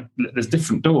 and then there's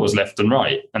different doors left and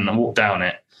right. And I walk down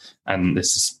it, and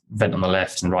there's this vent on the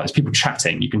left and right. There's people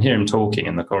chatting. You can hear them talking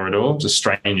in the corridor, just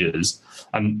strangers.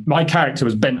 And my character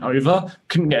was bent over,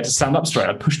 couldn't get to stand up straight.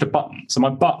 I pushed a button, so my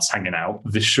butt's hanging out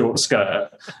with this short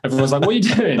skirt. Everyone's like, what are you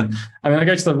doing? And then I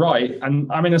go to the right,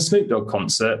 and I'm in a Snoop Dogg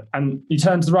concert, and you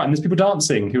turn to the right, and there's people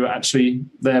dancing who are actually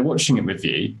there watching it with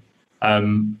you.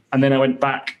 And then I went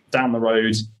back down the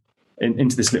road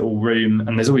into this little room,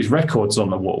 and there's always records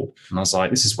on the wall. And I was like,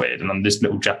 this is weird. And I'm this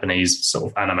little Japanese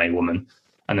sort of anime woman.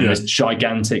 And then this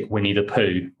gigantic Winnie the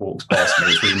Pooh walks past me.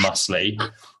 It's really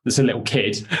muscly. There's a little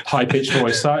kid, high-pitched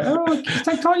voice, like, oh,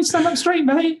 can't you stand up straight,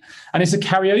 mate? And it's a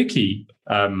karaoke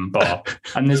bar.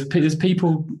 And there's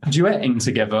people duetting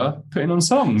together, putting on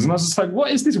songs. And I was just like,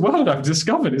 what is this world I've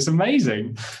discovered? It's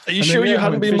amazing. Are you sure you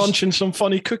haven't been munching some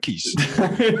funny cookies?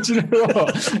 Do you know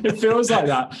what? It feels like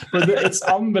that. But it's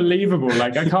unbelievable.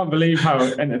 Like, I can't believe how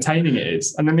entertaining it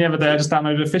is. And then the other day, I just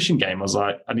downloaded a fishing game. I was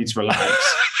like, I need to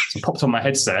relax. So I popped on my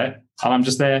headset, and I'm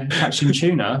just there catching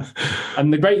tuna.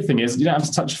 And the great thing is, you don't have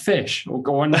to touch a fish or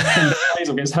go on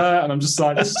or gets hurt. And I'm just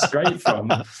like, this is great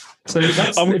fun. So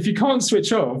if you can't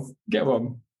switch off, get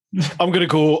one. I'm going to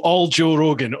go all Joe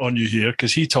Rogan on you here,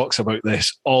 because he talks about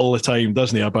this all the time,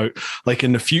 doesn't he? About like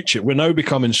in the future, we're now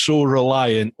becoming so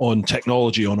reliant on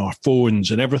technology, on our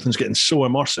phones, and everything's getting so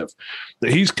immersive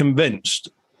that he's convinced,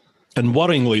 and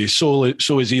worryingly,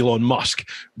 so is Elon Musk,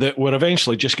 that we're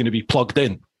eventually just going to be plugged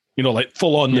in. Like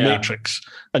full on the Matrix,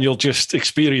 and you'll just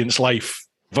experience life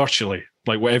virtually.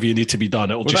 Like whatever you need to be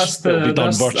done, it'll be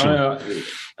done virtually.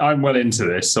 I'm well into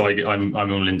this, so I'm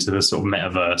all into the sort of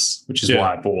metaverse, which is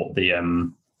why I bought the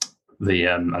and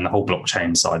the whole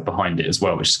blockchain side behind it as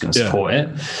well, which is going to support it.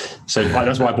 So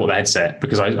that's why I bought the headset,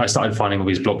 because I started finding all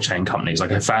these blockchain companies.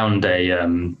 Like I found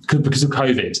because of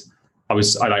COVID. I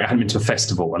hadn't been to a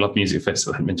festival. I love music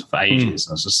festival. I hadn't been to it for ages.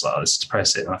 And I was just like, this is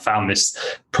depressing. And I found this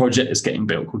project that's getting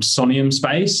built called Sonium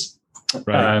Space.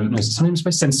 Right. Sonium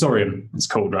Space? Sensorium, it's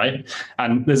called, right?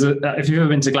 And there's if you've ever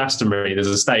been to Glastonbury, there's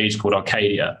a stage called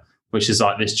Arcadia, which is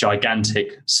like this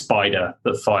gigantic spider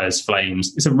that fires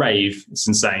flames. It's a rave. It's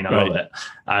insane. I love it.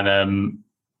 And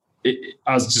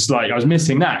I was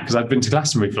missing that, because I'd been to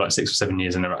Glastonbury for like 6 or 7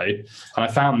 years in a row. And I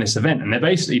found this event, and they're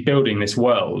basically building this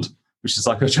world, which is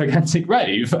like a gigantic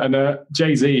rave. And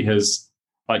Jay-Z has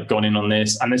like gone in on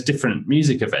this, and there's different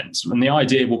music events. And the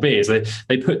idea will be is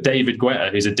they put David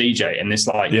Guetta, who's a DJ, in this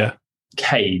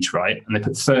cage, right? And they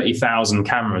put 30,000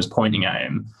 cameras pointing at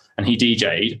him, and he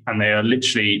DJ'd, and they are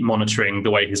literally monitoring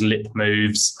the way his lip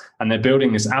moves. And they're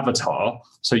building this avatar.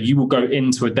 So you will go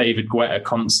into a David Guetta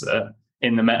concert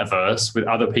in the metaverse with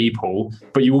other people,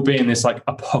 but you will be in this like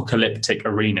apocalyptic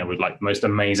arena with like the most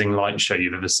amazing light show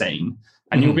you've ever seen.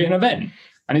 And you'll be at an event.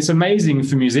 And it's amazing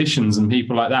for musicians and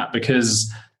people like that,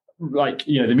 because like,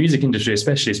 the music industry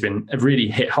especially has been really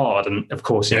hit hard. And of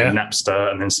course, Napster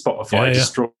and then Spotify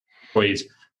destroyed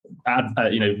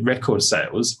record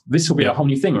sales. This will be a whole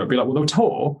new thing where it'll be like, well, they'll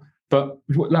tour, but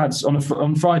lads,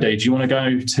 on Friday, do you want to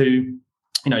go to,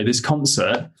 this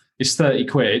concert? It's 30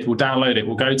 quid. We'll download it.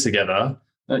 We'll go together,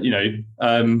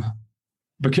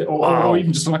 or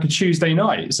even just like a Tuesday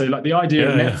night. So like the idea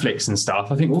of Netflix and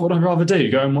stuff, I think, what would I rather do?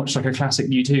 Go and watch like a classic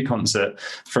U2 concert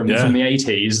from the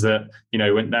 80s that,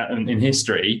 went that in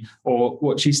history, or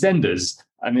watch EastEnders.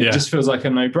 And it just feels like a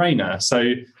no-brainer.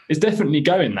 So it's definitely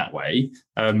going that way.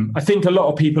 I think a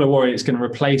lot of people are worried it's going to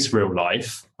replace real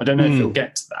life. I don't know if it'll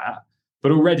get to that.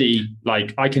 But already,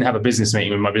 like, I can have a business meeting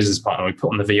with my business partner. We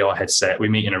put on the VR headset. We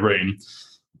meet in a room,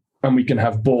 and we can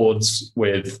have boards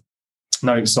with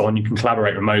notes on. You can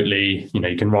collaborate remotely.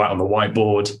 You can write on the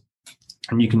whiteboard,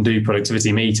 and you can do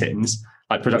productivity meetings,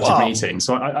 like productive meetings.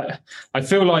 So I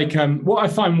feel like what I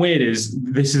find weird is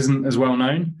this isn't as well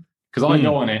known, because I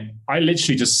go on it. I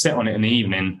literally just sit on it in the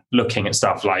evening, looking at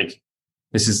stuff like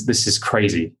this is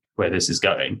crazy where this is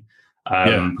going.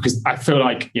 Because I feel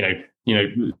like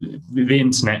the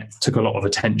internet took a lot of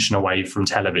attention away from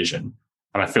television.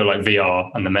 And I feel like VR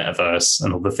and the metaverse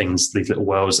and all the things, these little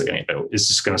worlds that are getting built, is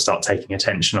just going to start taking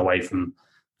attention away from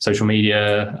social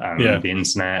media and the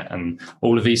internet and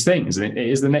all of these things. And it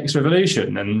is the next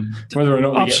revolution. And whether or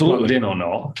not we get plugged in or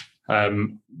not,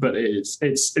 but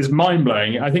it's mind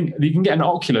blowing. I think you can get an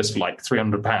Oculus for like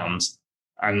 £300.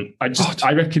 And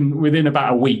I reckon within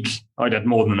about a week, I'd had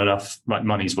more than enough like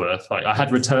money's worth. Like I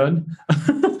had return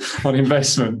on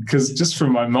investment because just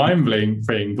from my mind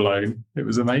being blown, it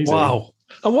was amazing. Wow.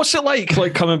 And what's it like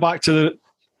coming back to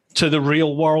the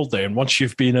real world then, once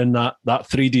you've been in that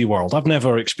 3D world? I've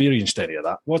never experienced any of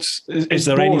that. Is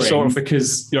there any sort of...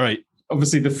 Because you're right.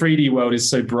 Obviously the 3D world is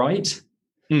so bright.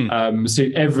 So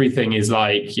everything is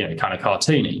like, kind of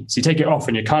cartoony. So you take it off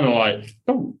and you're kind of like,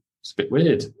 oh, it's a bit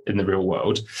weird in the real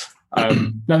world. Now,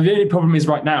 the only problem is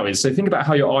right now is, so think about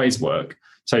how your eyes work.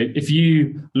 So if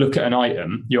you look at an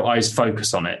item, your eyes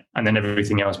focus on it and then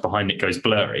everything else behind it goes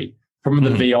blurry. Problem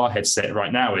with the VR headset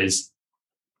right now is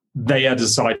they are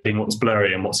deciding what's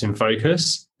blurry and what's in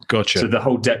focus. Gotcha. So the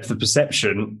whole depth of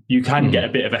perception, you can get a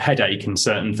bit of a headache in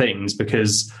certain things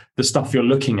because the stuff you're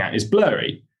looking at is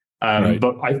blurry.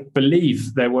 But I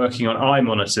believe they're working on eye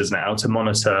monitors now to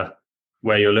monitor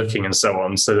where you're looking and so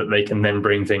on, so that they can then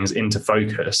bring things into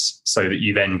focus so that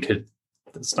you then could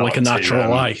start like a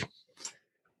natural eye.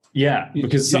 Yeah,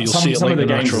 because some of the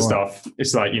games and stuff,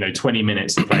 it's like, 20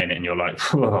 minutes of playing it and you're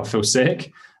like, oh, I feel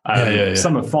sick.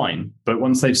 Some are fine, but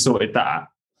once they've sorted that,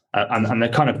 and they're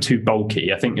kind of too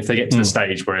bulky, I think if they get to the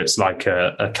stage where it's like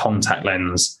a contact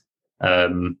lens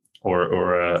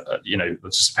or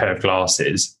just a pair of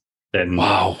glasses, then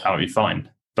that'll be fine.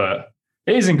 But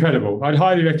it is incredible. I'd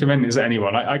highly recommend it to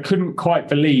anyone. I couldn't quite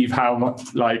believe how much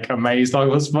amazed I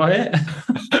was by it.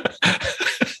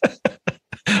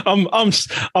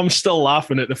 I'm still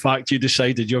laughing at the fact you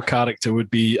decided your character would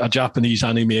be a Japanese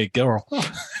anime girl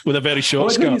with a very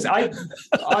short skirt. I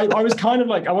was kind of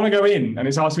like, I want to go in, and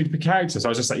it's asked me to pick character, so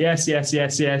I was just like, yes.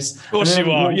 Of course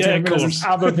you are. Yeah, of course. There's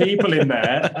other people in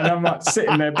there, and I'm like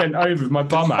sitting there bent over with my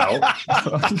bum out.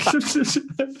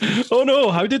 Oh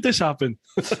no! How did this happen?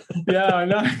 Yeah, I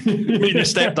know. Meeting a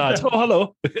stepdad. Oh,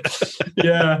 hello.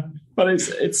 Yeah, but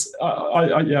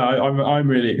I'm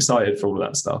really excited for all of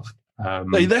that stuff.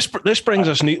 This brings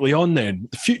us neatly on then.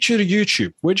 The future of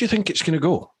YouTube, where do you think it's going to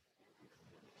go?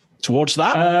 Towards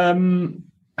that?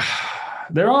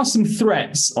 There are some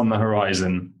threats on the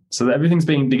horizon. So that everything's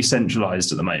being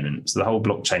decentralized at the moment. So the whole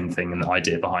blockchain thing and the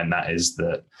idea behind that is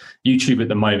that YouTube at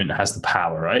the moment has the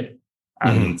power, right?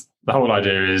 And the whole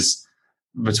idea is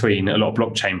between a lot of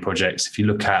blockchain projects, if you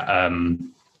look at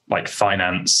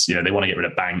finance, they want to get rid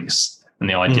of banks. And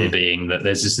the idea being that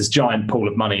there's just this giant pool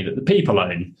of money that the people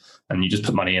own, and you just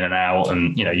put money in and out,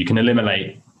 and you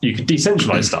could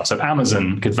decentralize stuff. So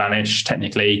Amazon could vanish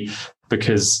technically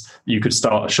because you could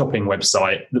start a shopping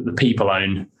website that the people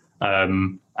own,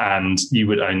 and you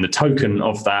would own the token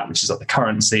of that, which is like the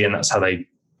currency, and that's how they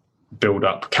build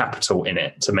up capital in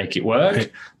it to make it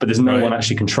work. But there's no one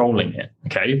actually controlling it.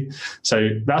 Okay, so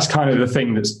that's kind of the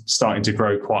thing that's starting to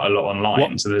grow quite a lot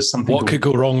online. So there's something. What could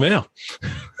go wrong there?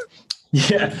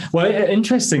 Yeah, well,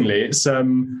 interestingly, it's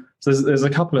there's a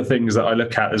couple of things that I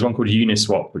look at. There's one called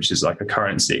Uniswap, which is like a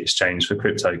currency exchange for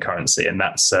cryptocurrency, and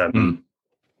that's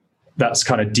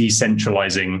kind of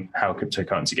decentralizing how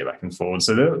cryptocurrency get back and forward.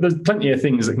 So there's plenty of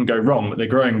things that can go wrong, but they're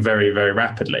growing very, very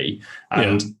rapidly.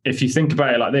 And if you think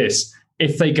about it like this,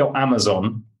 if they got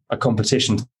Amazon a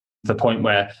competition to the point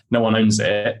where no one owns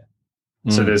it,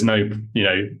 so there's no,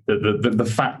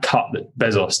 the fat cut that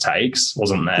Bezos takes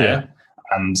wasn't there.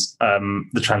 And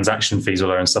the transaction fees are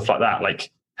low and stuff like that.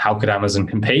 Like, how could Amazon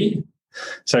compete?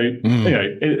 So,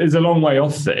 it's a long way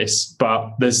off this,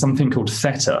 but there's something called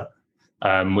Theta,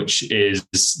 which is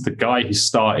the guy who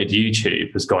started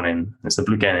YouTube has gone in.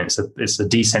 It's a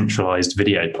decentralized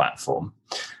video platform,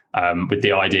 with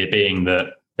the idea being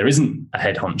that there isn't a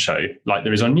head honcho like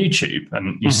there is on YouTube.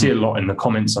 And you see a lot in the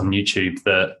comments on YouTube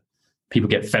that people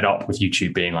get fed up with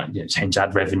YouTube being like, change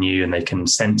ad revenue and they can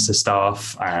censor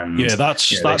stuff. And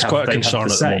that's quite a concern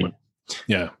at the moment.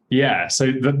 Yeah.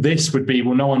 So this would be,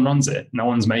 well, no one runs it. No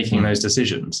one's making those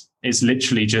decisions. It's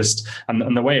literally just,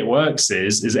 and the way it works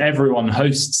is everyone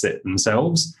hosts it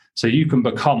themselves. So you can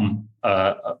become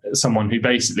someone who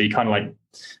basically kind of like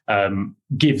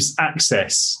gives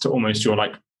access to almost your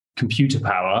like computer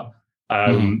power,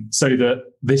 so that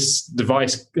this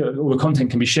device, all the content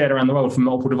can be shared around the world from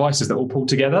multiple devices that all pull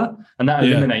together. And that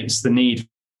eliminates the need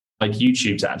like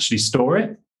YouTube to actually store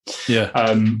it.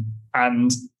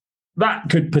 And that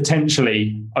could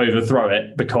potentially overthrow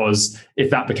it, because if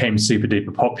that became super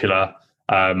duper popular,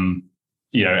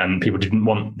 and people didn't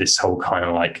want this whole kind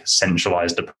of like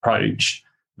centralized approach,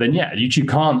 then YouTube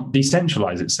can't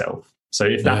decentralize itself. So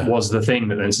if that was the thing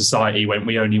that then society went,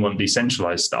 we only want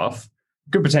decentralized stuff,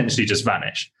 could potentially just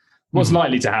vanish. What's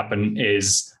likely to happen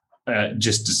is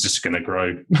it's just going to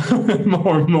grow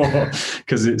more and more,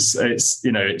 because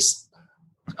it's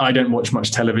I don't watch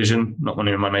much television. Not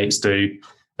many of my mates do.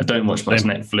 I don't watch much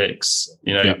Netflix,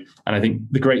 and I think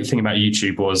the great thing about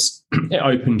YouTube was it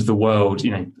opened the world.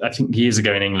 I think years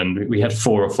ago in England, we had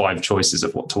 4 or 5 choices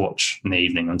of what to watch in the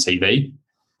evening on TV,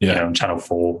 on Channel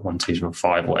 4, 1, 2, 3,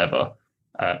 5, whatever.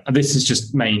 This is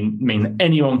just mean that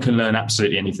anyone can learn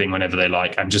absolutely anything whenever they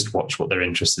like and just watch what they're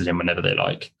interested in whenever they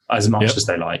like, as much as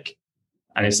they like.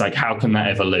 And it's like, how can that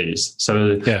ever lose?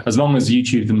 So as long as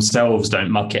YouTube themselves don't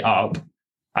muck it up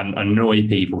and annoy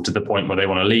people to the point where they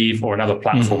want to leave, or another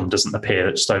platform doesn't appear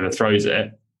that just overthrows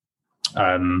it,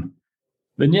 then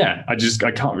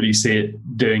I can't really see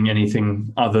it doing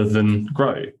anything other than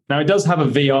grow. Now, it does have a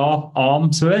VR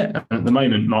arm to it. And at the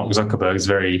moment, Mark Zuckerberg is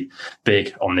very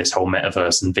big on this whole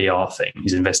metaverse and VR thing.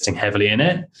 He's investing heavily in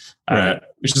it,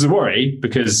 which is a worry,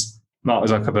 because Mark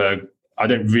Zuckerberg, I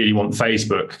don't really want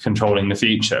Facebook controlling the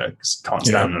future, because I can't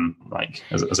stand them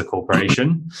as a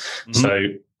corporation. So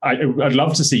I'd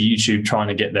love to see YouTube trying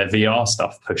to get their VR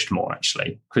stuff pushed more,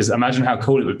 actually, because imagine how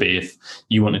cool it would be if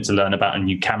you wanted to learn about a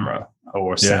new camera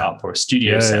or a setup or a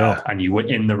studio setup, and you were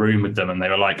in the room with them and they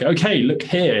were like, okay, look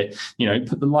here,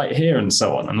 put the light here and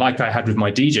so on. And like I had with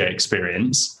my DJ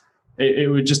experience,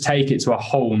 it would just take it to a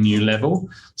whole new level.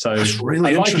 So that's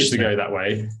really I'd like it to go that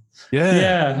way.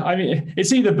 Yeah. I mean,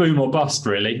 it's either boom or bust,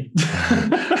 really.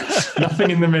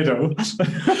 Nothing in the middle.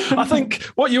 I think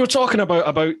what you were talking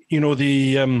about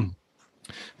the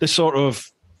sort of,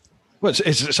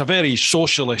 it's a very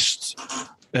socialist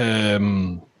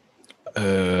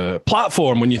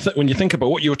platform when you think about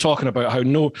what you were talking about, how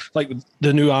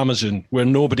the new Amazon, where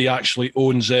nobody actually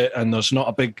owns it and there's not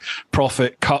a big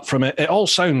profit cut from it. It all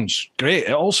sounds great.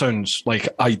 It all sounds like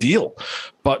ideal,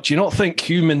 but do you not think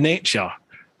human nature,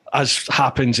 as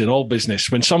happens in all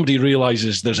business, when somebody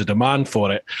realizes there's a demand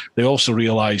for it, they also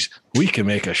realize we can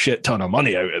make a shit ton of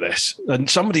money out of this, and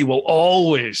somebody will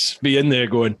always be in there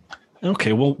going,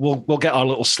 okay, we'll get our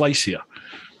little slice here.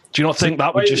 Do you not think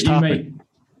that would just happen?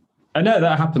 I know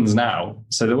that happens now.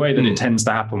 So the way that it tends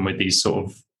to happen with these sort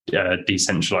of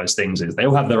decentralized things is they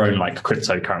all have their own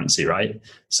cryptocurrency, right?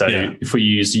 So if we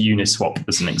use Uniswap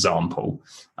as an example,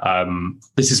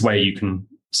 this is where you can.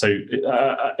 So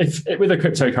if with a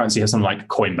cryptocurrency, you have something like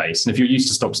Coinbase, and if you're used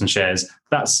to stocks and shares,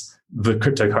 that's the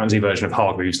cryptocurrency version of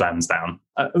Hargreaves Lansdown.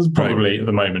 It's probably at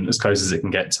the moment as close as it can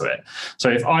get to it. So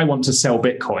if I want to sell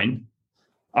Bitcoin,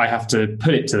 I have to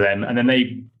put it to them, and then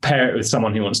they pair it with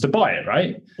someone who wants to buy it,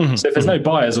 right? So if there's no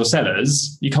buyers or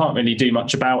sellers, you can't really do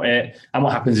much about it. And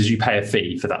what happens is you pay a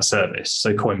fee for that service.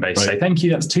 So Coinbase say, thank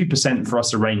you, that's 2% for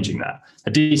us arranging that.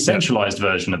 A decentralized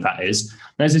version of that is,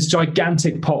 there's this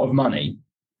gigantic pot of money.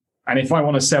 And if I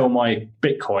want to sell my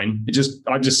Bitcoin,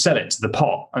 I just sell it to the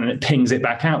pot, and it pings it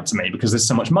back out to me because there's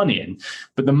so much money in.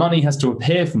 But the money has to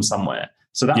appear from somewhere.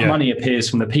 So that money appears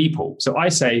from the people. So I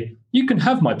say, you can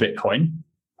have my Bitcoin.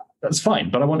 That's fine,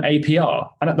 but I want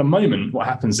APR. And at the moment, what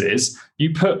happens is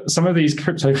you put some of these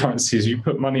cryptocurrencies, you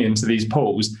put money into these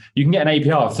pools, you can get an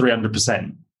APR of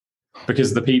 300%.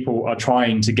 Because the people are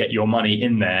trying to get your money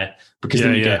in there, because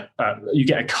then you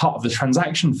get a cut of the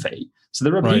transaction fee. So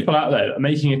there are people out there that are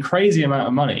making a crazy amount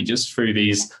of money just through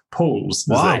these pools,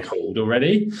 as they're called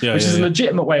already, which is a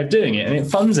legitimate way of doing it, and it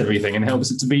funds everything and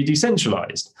helps it to be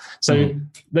decentralized. So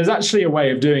there's actually a way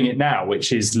of doing it now,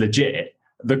 which is legit.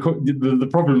 The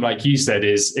problem, like you said,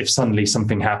 is if suddenly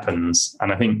something happens,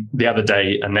 and I think the other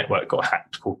day a network got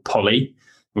hacked called Poly,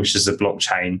 which is a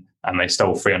blockchain, and they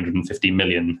stole $350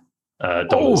 million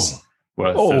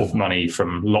worth of money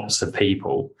from lots of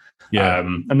people.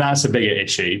 And that's a bigger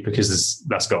issue because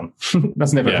that's gone.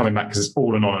 That's never coming back because it's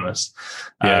all anonymous.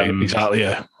 Exactly.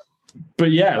 But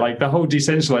the whole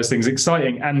decentralized thing is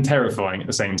exciting and terrifying at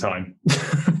the same time.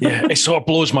 It sort of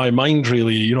blows my mind,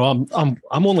 really. I'm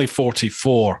only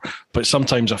 44, but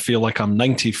sometimes I feel like I'm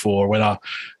 94 when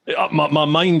my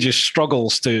mind just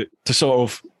struggles to sort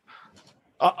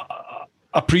of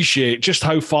appreciate just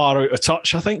how far out of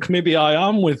touch I think maybe I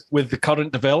am with the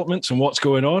current developments and what's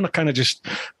going on. I kind of just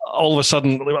all of a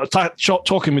sudden,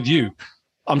 talking with you,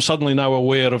 I'm suddenly now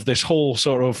aware of this whole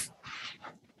sort of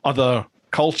other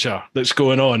culture that's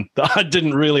going on that I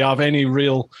didn't really have any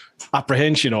real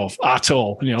apprehension of at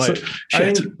all. I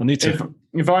need to.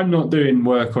 If I'm not doing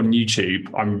work on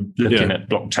YouTube, I'm looking at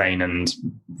blockchain and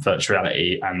virtual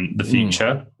reality and the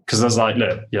future. Because I was like,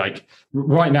 look,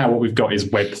 right now what we've got is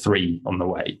Web3 on the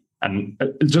way. And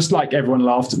just like everyone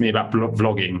laughed at me about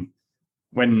vlogging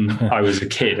when I was a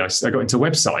kid, I got into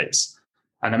websites.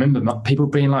 And I remember people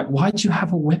being like, "Why do you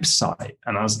have a website?"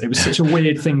 And it was such a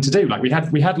weird thing to do. Like we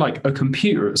had like a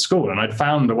computer at school, and I'd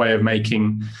found a way of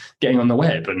getting on the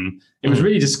web, and it was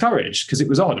really discouraged because it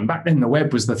was odd. And back then, the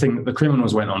web was the thing that the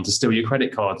criminals went on to steal your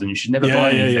credit cards, and you should never buy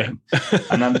anything.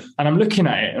 And I'm looking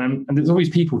at it, and there's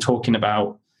always people talking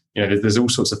about, there's all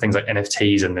sorts of things like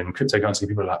NFTs and then cryptocurrency.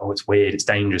 People are like, "Oh, it's weird, it's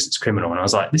dangerous, it's criminal." And I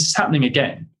was like, this is happening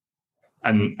again,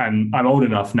 and I'm old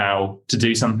enough now to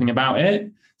do something about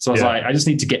it. So I was like, I just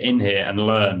need to get in here and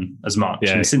learn as much.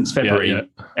 Yeah. And since February,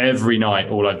 every night,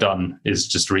 all I've done is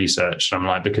just research. And I'm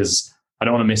like, because I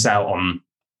don't want to miss out on,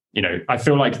 I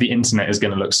feel like the internet is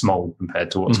going to look small compared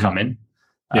to what's coming.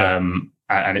 Yeah.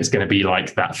 And it's going to be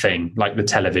like that thing, like the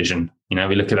television.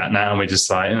 We look at that now and we're just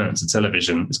like, it's a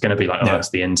television. It's going to be like, it's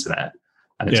the internet.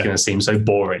 And it's going to seem so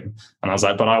boring. And I was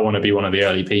like, but I want to be one of the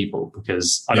early people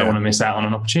because I don't want to miss out on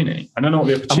an opportunity. I don't know what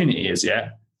the opportunity is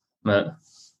yet, but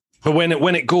when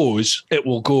it goes, it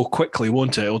will go quickly,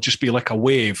 won't it? It'll just be like a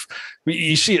wave.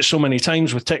 You see it so many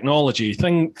times with technology.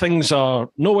 Things are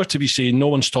nowhere to be seen. No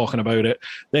one's talking about it.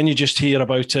 Then you just hear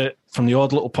about it from the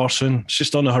odd little person. It's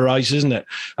just on the horizon, isn't it?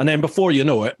 And then before you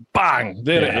know it, bang,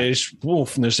 there it is.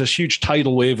 Woof, and there's this huge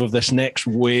tidal wave of this next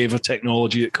wave of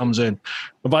technology that comes in.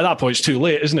 And by that point, it's too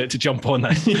late, isn't it, to jump on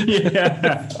that?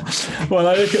 Well,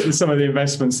 I look at some of the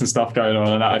investments and stuff going on,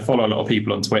 and I follow a lot of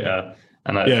people on Twitter.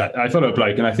 And I follow a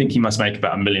bloke, and I think he must make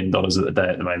about $1 million a day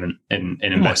at the moment in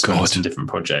investments in different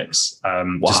projects,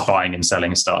 just buying and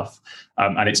selling stuff.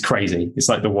 And it's crazy. It's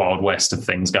like the Wild West of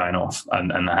things going off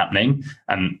and happening.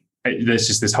 And there's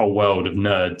just this whole world of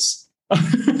nerds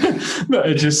that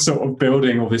are just sort of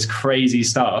building all this crazy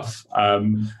stuff.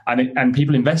 And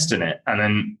people invest in it. And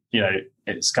then,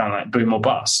 it's kind of like boom or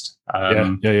bust.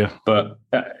 But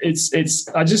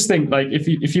I just think like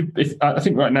I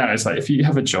think right now it's like if you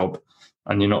have a job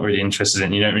and you're not really interested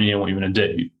in, you don't really know what you want to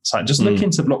do. It's like, just look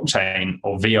into blockchain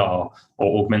or VR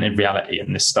or augmented reality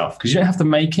and this stuff, because you don't have to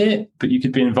make it, but you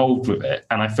could be involved with it.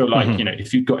 And I feel like,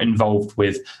 if you got involved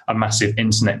with a massive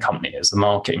internet company as a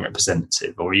marketing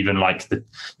representative, or even like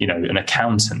an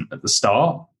accountant at the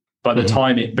start, by the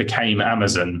time it became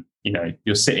Amazon,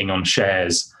 you're sitting on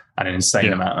shares and an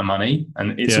insane amount of money,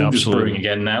 and it's all just brewing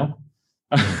again now.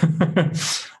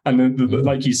 And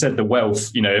like you said, the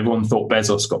wealth, everyone thought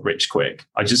Bezos got rich quick.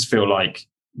 I just feel like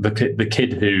the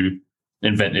kid who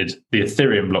invented the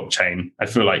Ethereum blockchain, I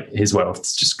feel like his wealth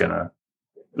is just going to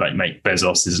like make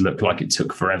Bezos's look like it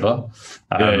took forever.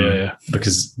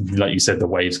 Because like you said, the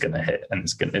wave's going to hit and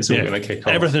it's all going to kick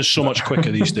off. Everything's so much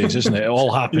quicker these days, isn't it? It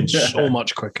all happens so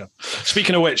much quicker.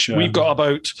 Speaking of which, we've got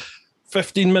about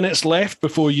 15 minutes left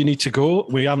before you need to go.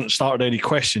 We haven't started any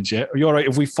questions yet. Are you all right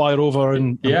if we fire over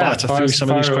and batter through some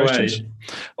of these questions?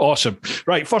 Awesome.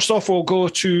 Right, first off, we'll go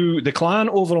to the clan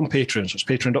over on Patreon. So it's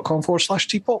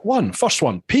patreon.com/teapot1. First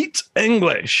one, Pete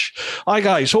English. Hi,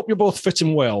 guys. Hope you're both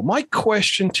fitting well. My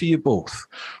question to you both.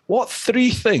 What 3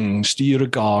 things do you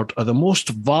regard are the most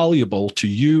valuable to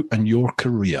you and your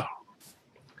career?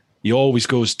 He always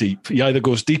goes deep. He either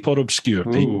goes deep or obscure,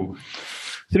 Pete. Ooh.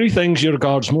 3 things you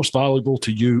regard as most valuable to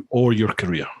you or your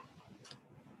career.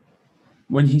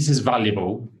 When he says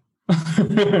valuable,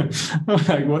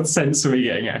 like what sense are we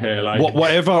getting at here? Like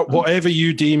whatever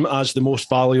you deem as the most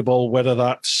valuable, whether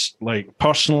that's like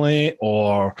personally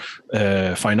or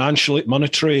financially,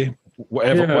 monetary,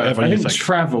 whatever you think.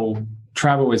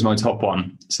 Travel is my top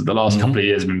one. So the last couple of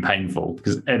years have been painful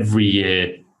because every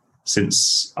year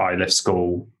since I left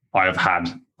school, I have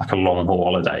had like a long haul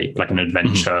holiday, like an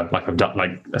adventure. Like I've done,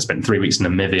 like I spent 3 weeks in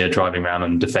Namibia driving around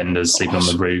on Defenders, sleeping on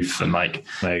the roof, and like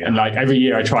every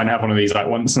year I try and have one of these like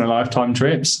once in a lifetime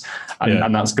trips,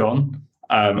 and that's gone.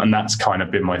 And that's kind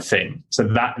of been my thing. So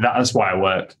that's why I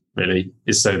work really,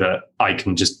 is so that I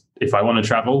can just, if I want to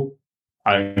travel,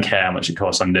 I don't care how much it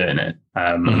costs, I'm doing it.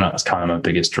 And that's kind of my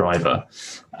biggest driver.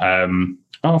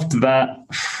 After that,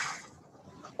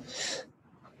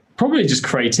 probably just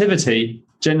creativity.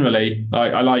 Generally,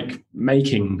 I like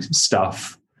making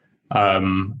stuff,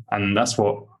 and that's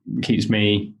what keeps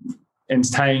me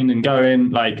entertained and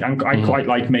going. Like I quite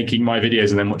like making my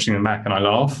videos and then watching them back, and I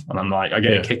laugh, and I'm like, I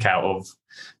get a kick out of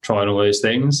trying all those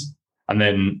things. And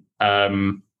then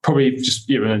probably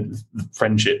just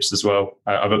friendships as well.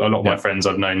 A lot of my friends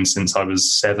I've known since I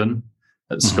was 7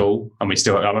 at school, and we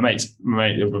still my mate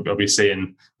I'll be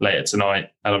seeing later tonight,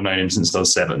 and I've known him since I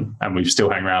was 7, and we still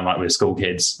hang around like we're school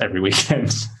kids every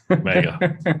weekend.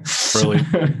 Mega.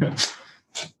 Brilliant.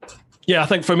 Yeah, I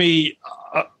think for me,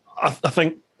 I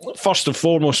think first and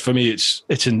foremost for me, it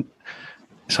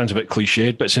sounds a bit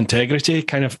cliched, but it's integrity.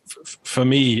 Kind of for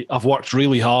me, I've worked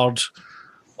really hard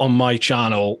on my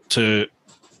channel to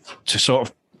sort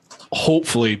of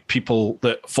hopefully people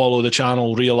that follow the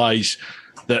channel realize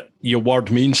that your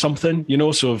word means something,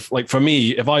 So like for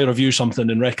me, if I review something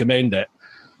and recommend it,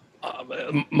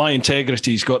 my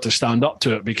integrity's got to stand up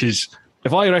to it, because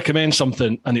if I recommend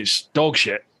something and it's dog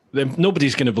shit, then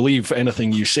nobody's going to believe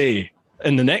anything you say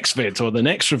in the next vid or the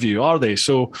next review, are they?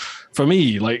 So for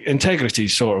me, like, integrity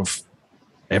is sort of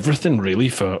everything really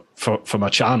for my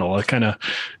channel.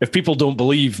 If people don't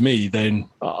believe me, then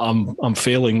I'm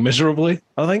failing miserably,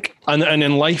 I think. And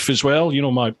in life as well,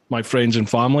 my friends and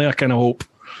family, I kind of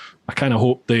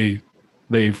hope they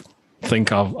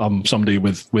think I'm somebody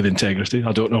with integrity.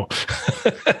 I don't know.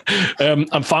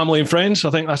 And family and friends, I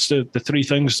think that's the three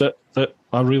things that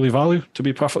I really value, to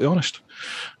be perfectly honest.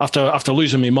 After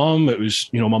losing my mum, it was,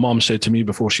 my mum said to me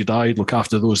before she died, look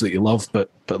after those that you love, but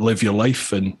live your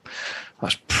life. And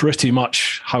that's pretty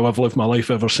much how I've lived my life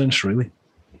ever since, really.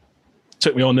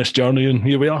 Took me on this journey, and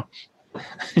here we are.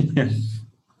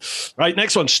 Right,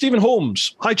 next one. Stephen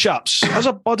Holmes. Hi, chaps. As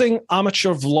a budding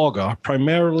amateur vlogger,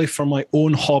 primarily for my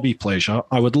own hobby pleasure,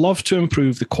 I would love to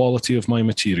improve the quality of my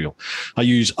material. I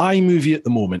use iMovie at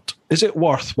the moment. Is it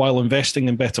worthwhile investing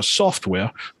in better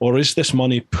software, or is this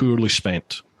money poorly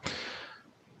spent?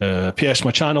 P.S.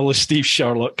 My channel is Steve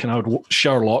Sherlock, and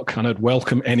I'd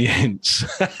welcome any hints.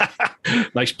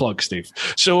 Nice plug, Steve.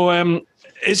 So,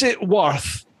 is it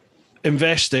worth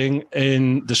investing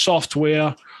in the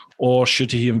software, or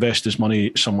should he invest his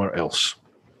money somewhere else?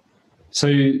 So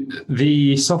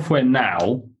the software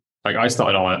now, like I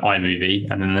started on iMovie,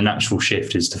 and then the natural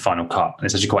shift is to Final Cut. And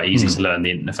it's actually quite easy to learn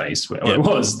the interface. Well, it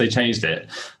was, they changed it.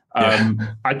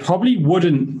 I probably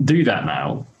wouldn't do that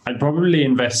now. I'd probably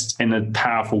invest in a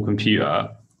powerful computer,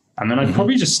 and then I'd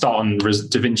probably just start on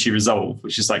DaVinci Resolve,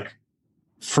 which is like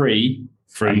free,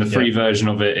 and the free version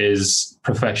of it is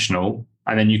professional.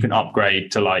 And then you can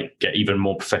upgrade to like get even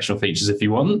more professional features if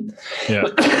you want. Yeah.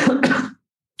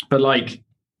 But like,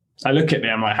 I look at it,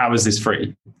 I'm like, how is this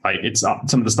free? Like, it's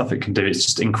some of the stuff it can do. It's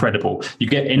just incredible. You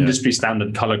get industry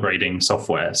standard color grading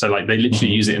software. So like they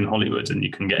literally use it in Hollywood, and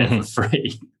you can get it for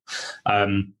free. But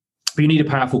you need a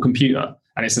powerful computer.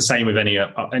 And it's the same with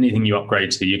anything you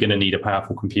upgrade to, you're going to need a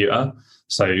powerful computer.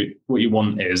 So what you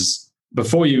want is,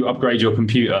 before you upgrade your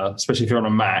computer, especially if you're on a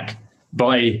Mac,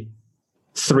 buy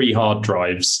 3 hard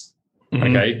drives,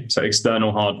 okay? So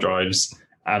external hard drives,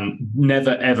 and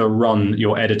never ever run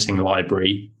your editing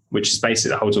library, which is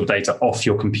basically that holds all data, off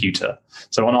your computer.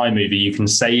 So on iMovie, you can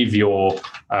save your,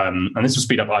 and this will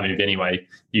speed up iMovie anyway,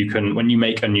 you can, when you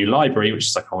make a new library, which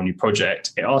is like a whole new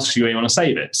project, it asks you where you want to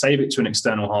save it. Save it to an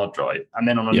external hard drive. And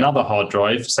then on another hard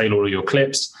drive, save all of your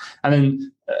clips. And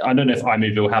then, I don't know if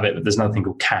iMovie will have it, but there's another thing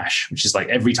called cache, which is like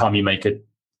every time you make a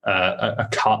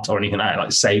cut or anything like that,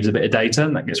 like saves a bit of data,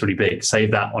 and that gets really big.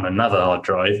 Save that on another hard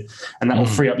drive, and that will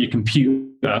free up your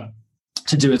computer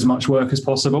to do as much work as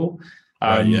possible.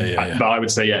 But I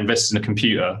would say, invest in a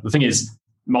computer. The thing is,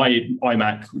 my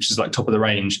iMac, which is like top of the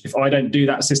range, if I don't do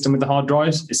that system with the hard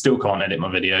drives, it still can't edit my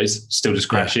videos. It still just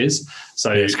crashes.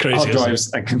 So it's crazy, hard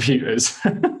drives and computers.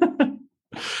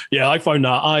 Yeah, I found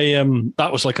that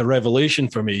that was like a revelation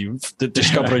for me,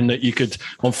 discovering that you could,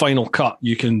 on Final Cut,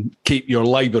 you can keep your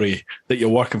library that you're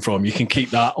working from. You can keep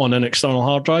that on an external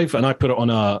hard drive, and I put it on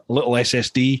a little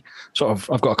SSD. I've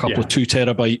got a couple of 2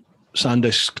 terabyte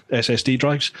SanDisk SSD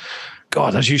drives.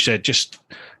 God, as you said, just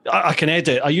I can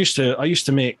edit. I used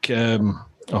to make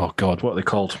what are they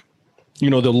called? The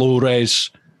low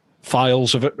res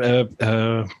files of it.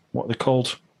 What are they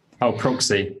called? Oh,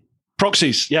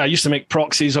 proxies. Yeah, I used to make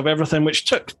proxies of everything, which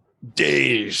took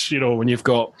days, when you've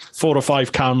got 4 or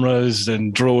 5 cameras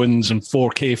and drones and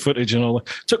 4K footage and all that.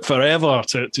 It took forever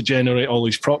to generate all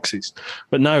these proxies.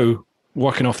 But now,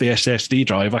 working off the SSD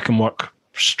drive, I can work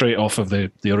straight off of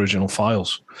the original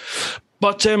files.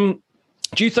 But do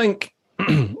you think,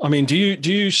 do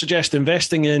you suggest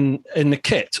investing in the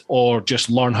kit, or just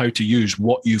learn how to use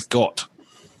what you've got?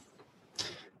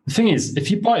 The thing is,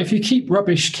 if you keep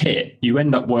rubbish kit, you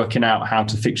end up working out how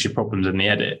to fix your problems in the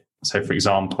edit. So, for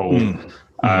example,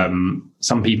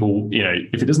 some people,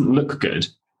 if it doesn't look good,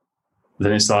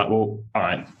 then it's like, well, all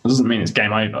right, that doesn't mean it's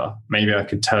game over. Maybe I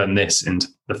could turn this into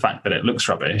the fact that it looks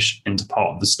rubbish into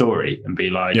part of the story, and be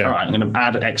like, all right, I'm going to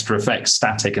add extra effects,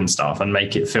 static and stuff, and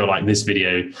make it feel like this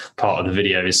part of the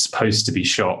video is supposed to be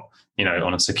shot,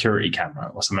 on a security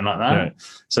camera or something like that. Right.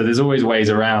 So there's always ways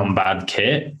around bad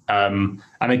kit. And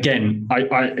again,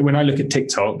 I when I look at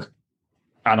TikTok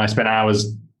and I spend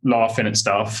hours laughing at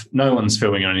stuff, no one's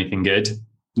filming on anything good.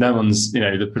 No one's,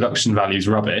 the production value is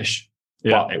rubbish,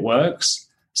 but it works.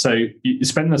 So you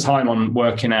spend the time on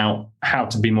working out how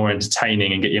to be more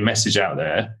entertaining and get your message out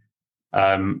there.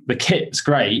 The kit's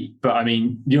great, but I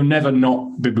mean, you'll never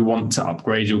not want to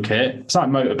upgrade your kit. It's like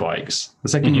motorbikes. The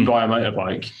second you buy a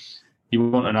motorbike, you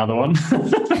want another one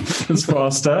that's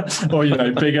faster or,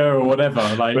 bigger or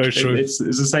whatever. Like it's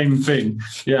the same thing.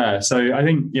 Yeah. So I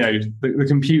think, the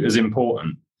computer's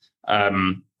important,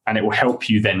 and it will help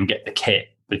you then get the kit.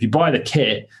 But if you buy the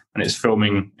kit and it's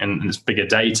filming and it's bigger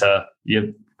data, your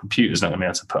computer's not going to be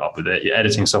able to put up with it. Your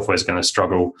editing software is going to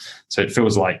struggle. So it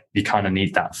feels like you kind of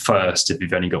need that first if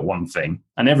you've only got one thing.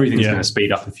 And everything's going to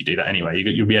speed up if you do that anyway.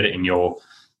 You'll be editing your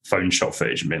phone shot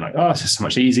footage and being like, it's just so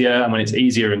much easier. And when it's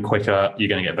easier and quicker, you're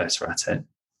going to get better at it.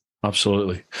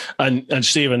 Absolutely. And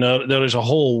Stephen, there is a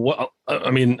whole,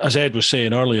 I mean, as Ed was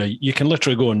saying earlier, you can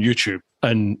literally go on YouTube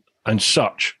and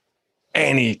search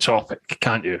any topic,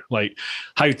 can't you? Like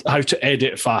how to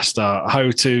edit faster, how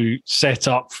to set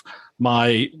up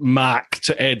my Mac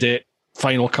to edit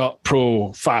Final Cut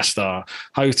Pro faster,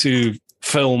 how to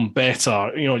film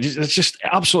better. It's just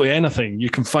absolutely anything. You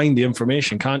can find the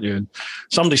information, can't you? And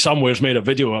somebody somewhere's made a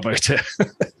video about it.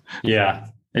 Yeah.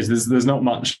 There's not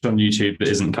much on YouTube that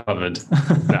isn't covered.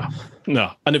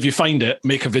 No. And if you find it,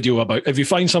 make a video about. If you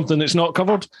find something that's not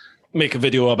covered, make a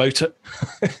video about it,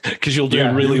 because you'll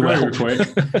do really well. Quick.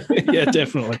 Yeah,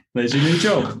 definitely. There's your new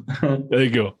job. There you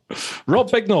go. Rob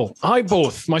Bignell. Hi,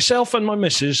 both. Myself and my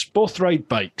missus both ride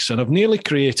bikes and have nearly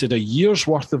created a year's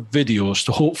worth of videos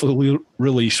to hopefully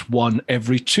release one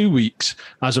every 2 weeks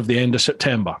as of the end of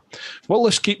September. Will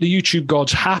this keep the YouTube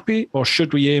gods happy, or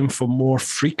should we aim for more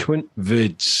frequent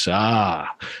vids?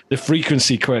 The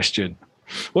frequency question.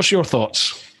 What's your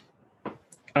thoughts?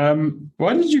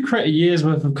 Why did you create a year's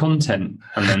worth of content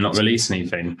and then not release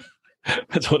anything?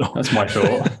 I don't know. That's my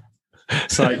thought.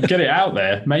 It's like, get it out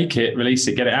there, make it, release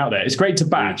it, get it out there. It's great to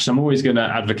batch. I'm always going to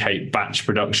advocate batch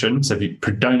production. So if you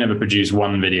don't ever produce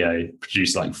one video,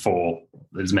 produce like 4,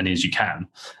 as many as you can.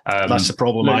 That's the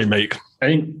problem I make. I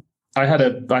think I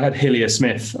had Hillier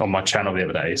Smith on my channel the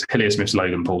other day. It's Hillier Smith's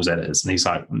Logan Paul's editors, and he's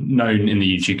like known in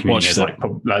the YouTube community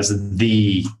as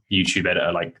the YouTube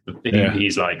editor. Like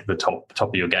he's like the top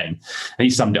of your game. And he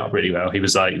summed it up really well. He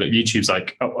was like, look, YouTube's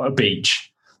like a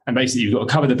beach, and basically you've got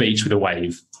to cover the beach with a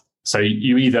wave. So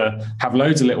you either have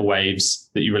loads of little waves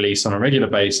that you release on a regular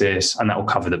basis, and that will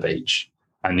cover the beach.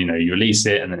 And you release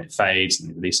it, and then it fades, and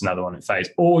you release another one, it fades.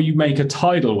 Or you make a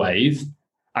tidal wave,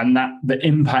 and that the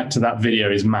impact of that video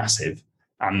is massive,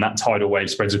 and that tidal wave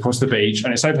spreads across the beach,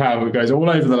 and it's so powerful it goes all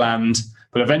over the land,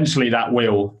 but eventually that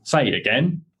will fade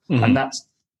again. And that's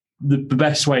the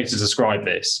best way to describe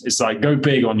this. It's like, go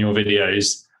big on your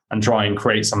videos and try and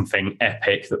create something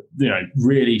epic that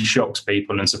really shocks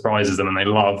people and surprises them and they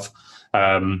love,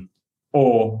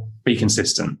 or be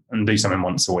consistent and do something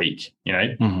once a week.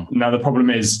 Now the problem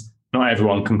is not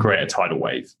everyone can create a tidal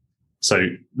wave, so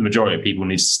the majority of people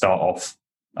need to start off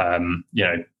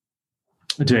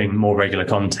doing more regular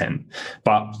content.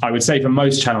 But I would say for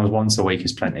most channels, once a week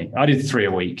is plenty. I did 3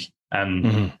 a week.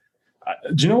 And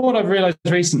do you know what I've realized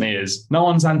recently is no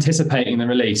one's anticipating the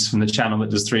release from the channel that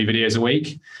does 3 videos a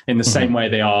week in the same way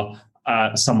they are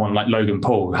someone like Logan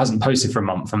Paul, who hasn't posted for a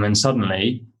month, and then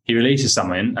suddenly he releases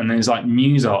something, and there's like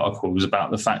news articles about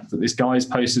the fact that this guy's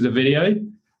posted a video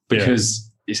because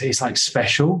it's like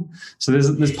special. So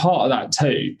there's part of that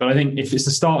too. But I think if it's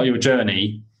the start of your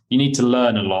journey, you need to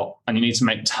learn a lot, and you need to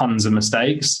make tons of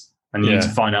mistakes, and you need to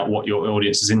find out what your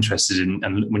audience is interested in.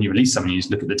 And when you release something, you just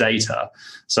look at the data.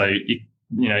 So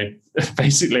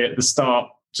basically at the start,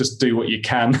 just do what you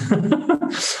can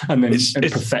and then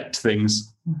perfect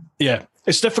things. Yeah.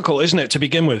 It's difficult, isn't it, to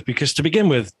begin with? Because to begin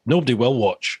with, nobody will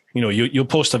watch. You'll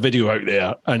post a video out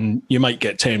there and you might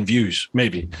get 10 views,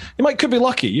 maybe. You could be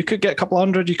lucky. You could get a couple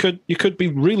hundred. You could be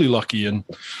really lucky and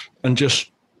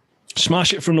just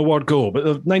smash it from the word go. But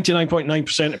the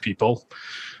 99.9% of people,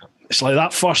 it's like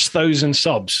that first 1,000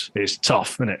 subs is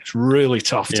tough, isn't it? It's really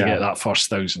tough to get that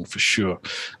first 1,000 for sure.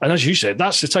 And as you said,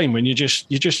 that's the time when you're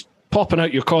just popping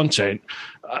out your content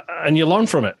and you learn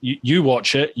from it. You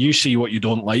watch it, you see what you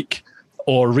don't like,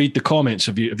 or read the comments.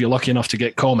 If you're lucky enough to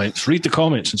get comments, read the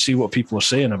comments and see what people are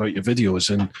saying about your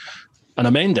videos and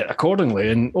amend it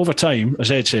accordingly. And over time, as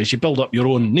Ed says, you build up your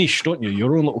own niche, don't you?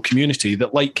 Your own little community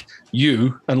that like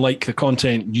you and like the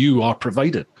content you are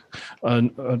providing.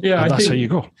 And that's how you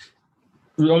go.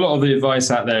 A lot of the advice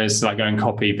out there is like go and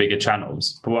copy bigger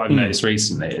channels. But what I've noticed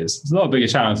recently is there's a lot of bigger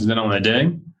channels who don't know what they're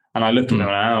doing. And I look at them and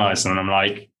I analyze them and I'm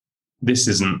like, this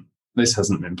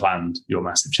hasn't been planned, your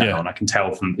massive channel. And I can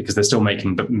tell because they're still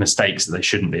making mistakes that they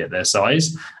shouldn't be at their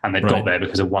size, and they've got there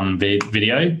because of one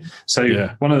video.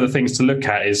 So one of the things to look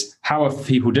at is how are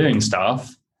people doing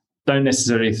stuff? Don't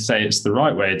necessarily say it's the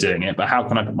right way of doing it, but how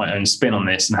can I put my own spin on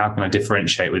this, and how can I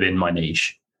differentiate within my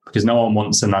niche? because no one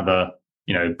wants another,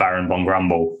 Baron von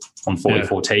Grumble on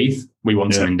 44 teeth. We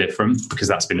want something different because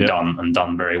that's been done and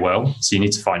done very well. So you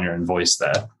need to find your own voice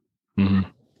there. Mm-hmm.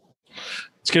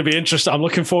 It's going to be interesting. I'm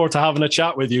looking forward to having a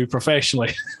chat with you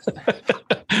professionally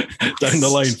down the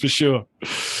line for sure.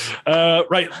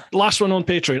 Right, last one on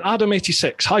Patreon.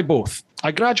 Adam86. Hi, both.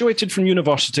 I graduated from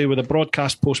university with a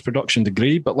broadcast post-production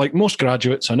degree, but like most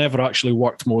graduates, I never actually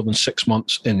worked more than 6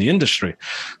 months in the industry.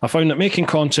 I found that making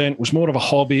content was more of a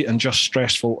hobby and just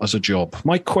stressful as a job.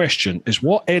 My question is,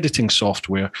 what editing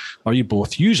software are you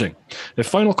both using? If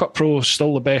Final Cut Pro is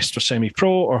still the best for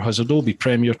semi-pro, or has Adobe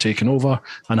Premiere taken over?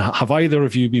 And have either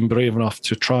of you been brave enough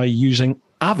to try using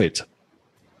Avid?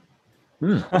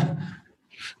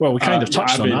 Well, we kind of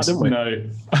touched Avid, on that, didn't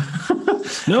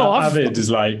we? No, Avid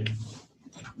is like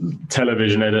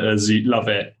television editors, you love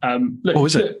it. Look,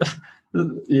 is it?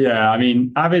 Yeah, I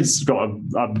mean, Avid's got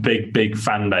a big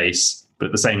fan base, but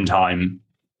at the same time,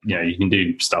 you can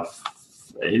do stuff.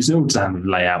 It's all down to the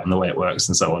layout and the way it works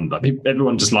and so on. Like,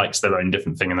 everyone just likes their own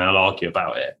different thing and they'll argue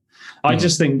about it. I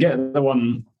just think get the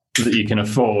one that you can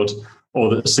afford or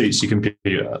that suits your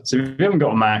computer. So if you haven't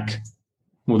got a Mac,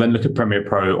 well, then look at Premiere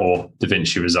Pro or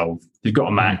DaVinci Resolve. If you've got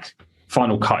a Mac,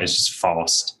 Final Cut is just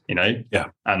fast, and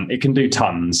it can do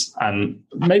tons. And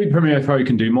maybe Premiere Pro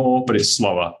can do more, but it's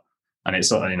slower. And it's,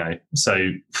 so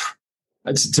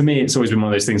to me, it's always been one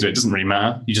of those things where it doesn't really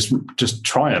matter. You just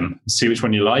try them, see which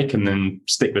one you like, and then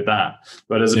stick with that.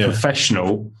 But as a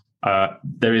professional,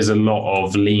 there is a lot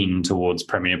of lean towards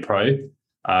Premiere Pro.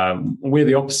 We're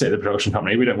the opposite of the production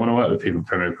company. We don't want to work with people with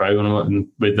Premiere Pro. We want to work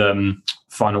with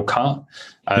Final Cut.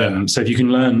 So if you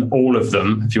can learn all of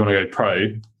them, if you want to go pro,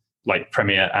 like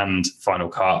Premiere and Final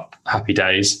Cut, happy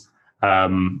days.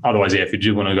 Otherwise, if you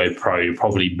do want to go pro, you're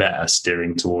probably better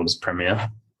steering towards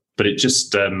Premiere. But it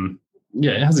just,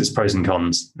 it has its pros and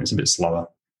cons. It's a bit slower.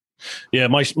 Yeah,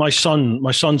 my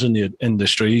son's in the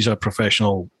industry. He's a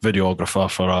professional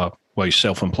videographer he's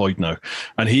self-employed now,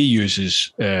 and he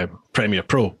uses Premiere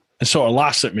Pro and sort of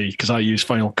laughs at me because I use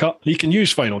Final Cut. He can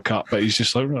use Final Cut, but he's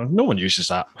just like, no one uses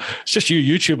that. It's just you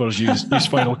YouTubers use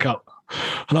Final Cut.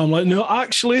 And I'm like, no,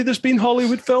 actually, there's been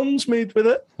Hollywood films made with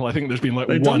it. Well, I think there's been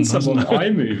They've one. Done some on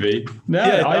iMovie.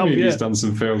 iMovie's done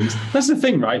some films. That's the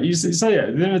thing, right? You say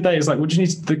it. The other day, it's like, what do you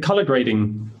need? The color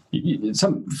grading.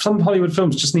 Some Hollywood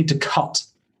films just need to cut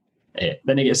it.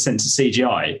 Then it gets sent to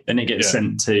CGI. Then it gets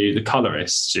sent to the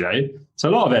colorists. So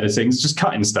a lot of editing is just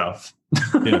cutting stuff.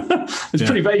 It's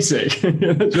pretty basic. Do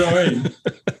you know what I mean?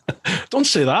 Don't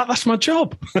say that. That's my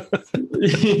job. Well,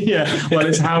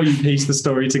 it's how you piece the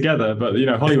story together. But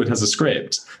Hollywood has a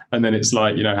script, and then it's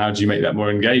like, how do you make that more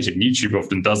engaging? YouTube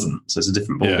often doesn't, so it's a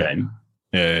different ball game.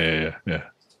 Yeah.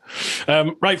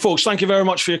 Right, folks, thank you very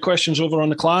much for your questions over on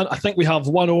the clan. I think we have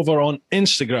one over on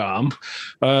Instagram.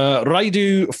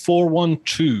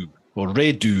 Raidu412 or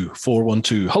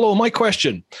Redu412. Hello, my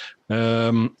question.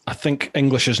 I think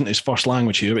English isn't his first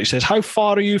language here, but he says, how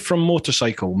far are you from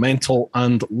motorcycle, mental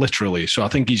and literally? So I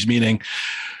think he's meaning,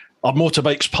 are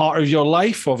motorbikes part of your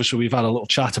life? Obviously, we've had a little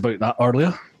chat about that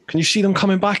earlier. Can you see them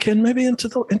coming back in maybe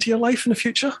into your life in the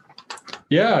future?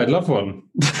 Yeah, I'd love one.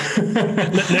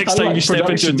 Next time you step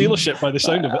into a dealership by the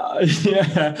sound of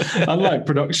it. I like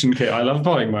production kit. I love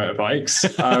buying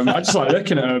motorbikes. I just like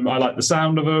looking at them. I like the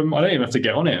sound of them. I don't even have to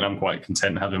get on it, and I'm quite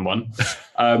content having one.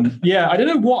 I don't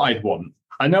know what I'd want.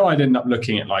 I know I'd end up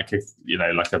looking at like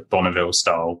a Bonneville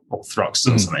style or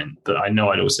Thruxton or something, but I know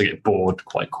I'd also get bored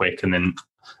quite quick and then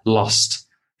lust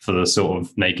for the sort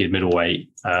of naked middleweight.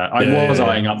 I was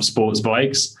eyeing up sports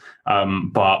bikes,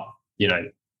 but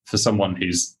for someone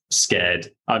who's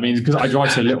scared, I mean, because I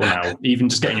drive so little now, even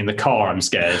just getting in the car, I'm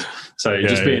scared. So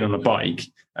just being on a bike,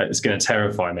 it's going to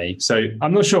terrify me. So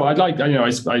I'm not sure. I'd like, I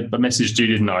messaged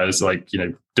Judith and I was like,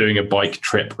 doing a bike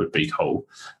trip would be cool.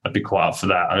 I'd be quite up for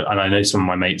that. And I know some of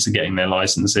my mates are getting their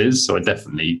licenses. So I'd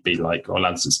definitely be like, oh,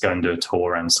 lads, let's go and do a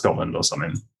tour around Scotland or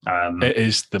something. It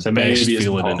is the best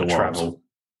feeling in the world. Travel.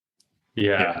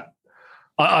 Yeah.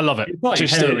 I love it. It's like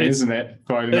heroin, isn't it?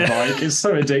 Riding a bike. It's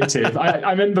so addictive.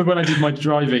 I remember when I did my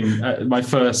driving, my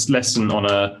first lesson on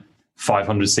a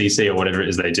 500cc or whatever it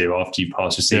is they do after you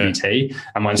pass your CVT,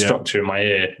 and my instructor in my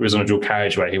ear was on a dual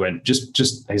carriageway. He went, just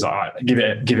he's like, all right, give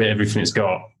it everything it's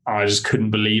got. I just couldn't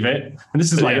believe it. And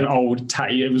this is like an old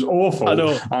tatty. It was awful. I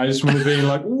know. I just remember being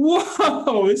like,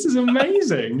 whoa, this is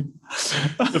amazing.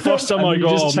 The first time I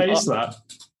got just chase that.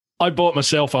 I bought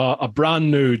myself a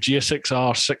brand new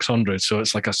GSX-R 600. So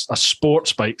it's like a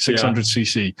sports bike,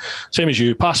 600cc. Same as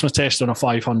you. Passed my test on a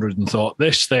 500 and thought,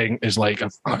 this thing is like a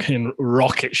fucking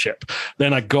rocket ship.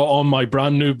 Then I got on my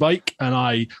brand new bike, and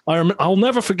I'll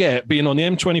never forget being on the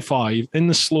M25 in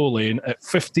the slow lane at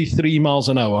 53 miles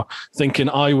an hour, thinking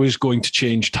I was going to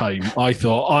change time. I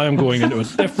thought, I am going into a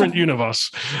different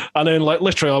universe. And then like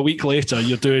literally a week later,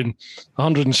 you're doing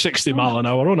 160 mile an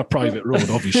hour on a private road,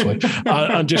 obviously.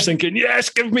 and just thinking, yes,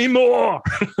 give me more.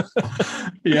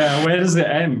 Yeah, where does it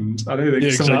end? I don't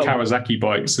think some of the Kawasaki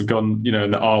bikes have gone,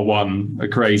 in the R1 are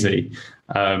crazy.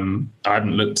 I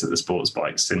haven't looked at the sports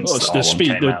bikes since the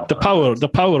speed, came out. the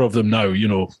power of them now.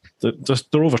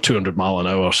 They're over 200 mile an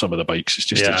hour. Some of the bikes, it's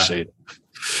just insane.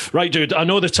 Right, dude. I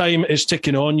know the time is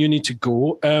ticking on. You need to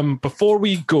go. Before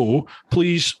we go,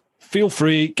 please feel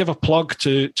free, give a plug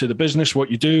to the business,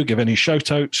 what you do. Give any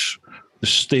shout outs. The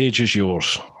stage is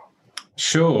yours.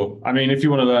 Sure. I mean, if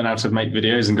you want to learn how to make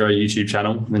videos and grow a YouTube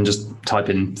channel, then just type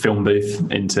in Film Booth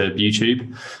into YouTube.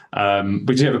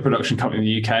 We do have a production company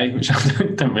in the UK, which I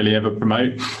don't really ever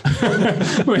promote.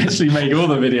 We actually make all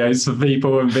the videos for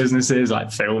people and businesses,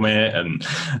 like film it and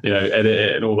edit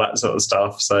it and all that sort of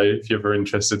stuff. So if you're ever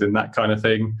interested in that kind of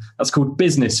thing, that's called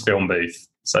Business Film Booth.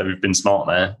 So we've been smart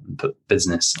there and put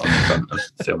business on the front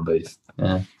of Film Booth.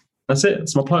 Yeah. That's it.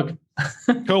 That's my plug.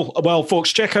 Cool. Well,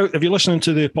 folks, check out, if you're listening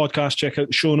to the podcast, check out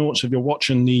the show notes. If you're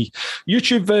watching the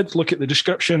YouTube vid, look at the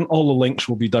description. All the links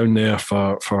will be down there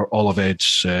for all of Ed's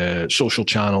social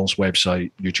channels,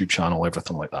 website, YouTube channel,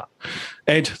 everything like that.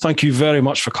 Ed, thank you very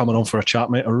much for coming on for a chat,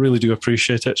 mate. I really do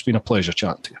appreciate it. It's been a pleasure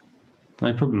chatting to you.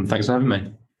 No problem. Thanks for having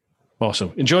me.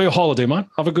 Awesome. Enjoy your holiday, man.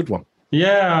 Have a good one.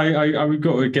 Yeah, we've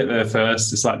got to get there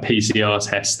first. It's like PCR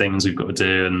test things we've got to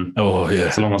do, and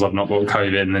as long as I've not got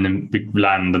COVID, and then we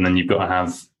land, and then you've got to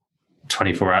have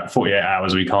 48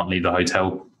 hours where you can't leave the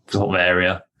hotel sort of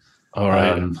area. All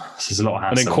right. So there's a lot of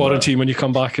hassle. And then quarantine when you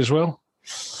come back as well?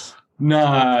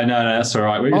 No, that's all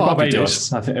right.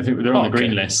 Barbados. I think they're on the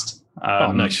green list.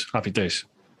 Nice. Happy days.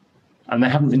 And they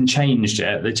haven't been changed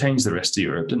yet. They changed the rest of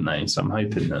Europe, didn't they? So I'm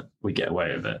hoping that we get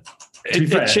away with it. To be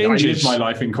fair, I live my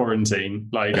life in quarantine.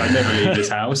 Like, I never leave this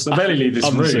house. I barely leave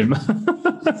this room.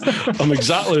 I'm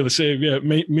exactly the same. Yeah,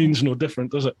 it means no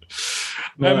different, does it?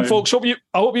 No. Folks, I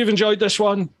hope you've enjoyed this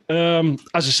one. As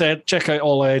I said, check out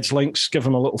all Ed's links. Give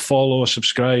him a little follow, a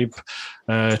subscribe.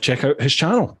 Check out his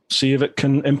channel. See if it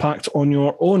can impact on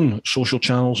your own social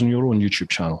channels and your own YouTube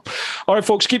channel. All right,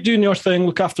 folks, keep doing your thing.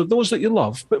 Look after those that you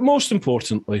love. But most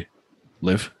importantly,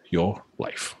 live your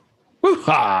life.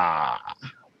 Woo-ha!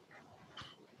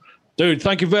 Dude,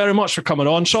 thank you very much for coming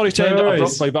on. Sorry to end it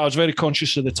abruptly, but I was very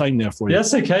conscious of the time there for you. Yeah,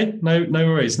 that's okay. No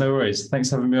worries. Thanks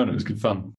for having me on. It was good fun.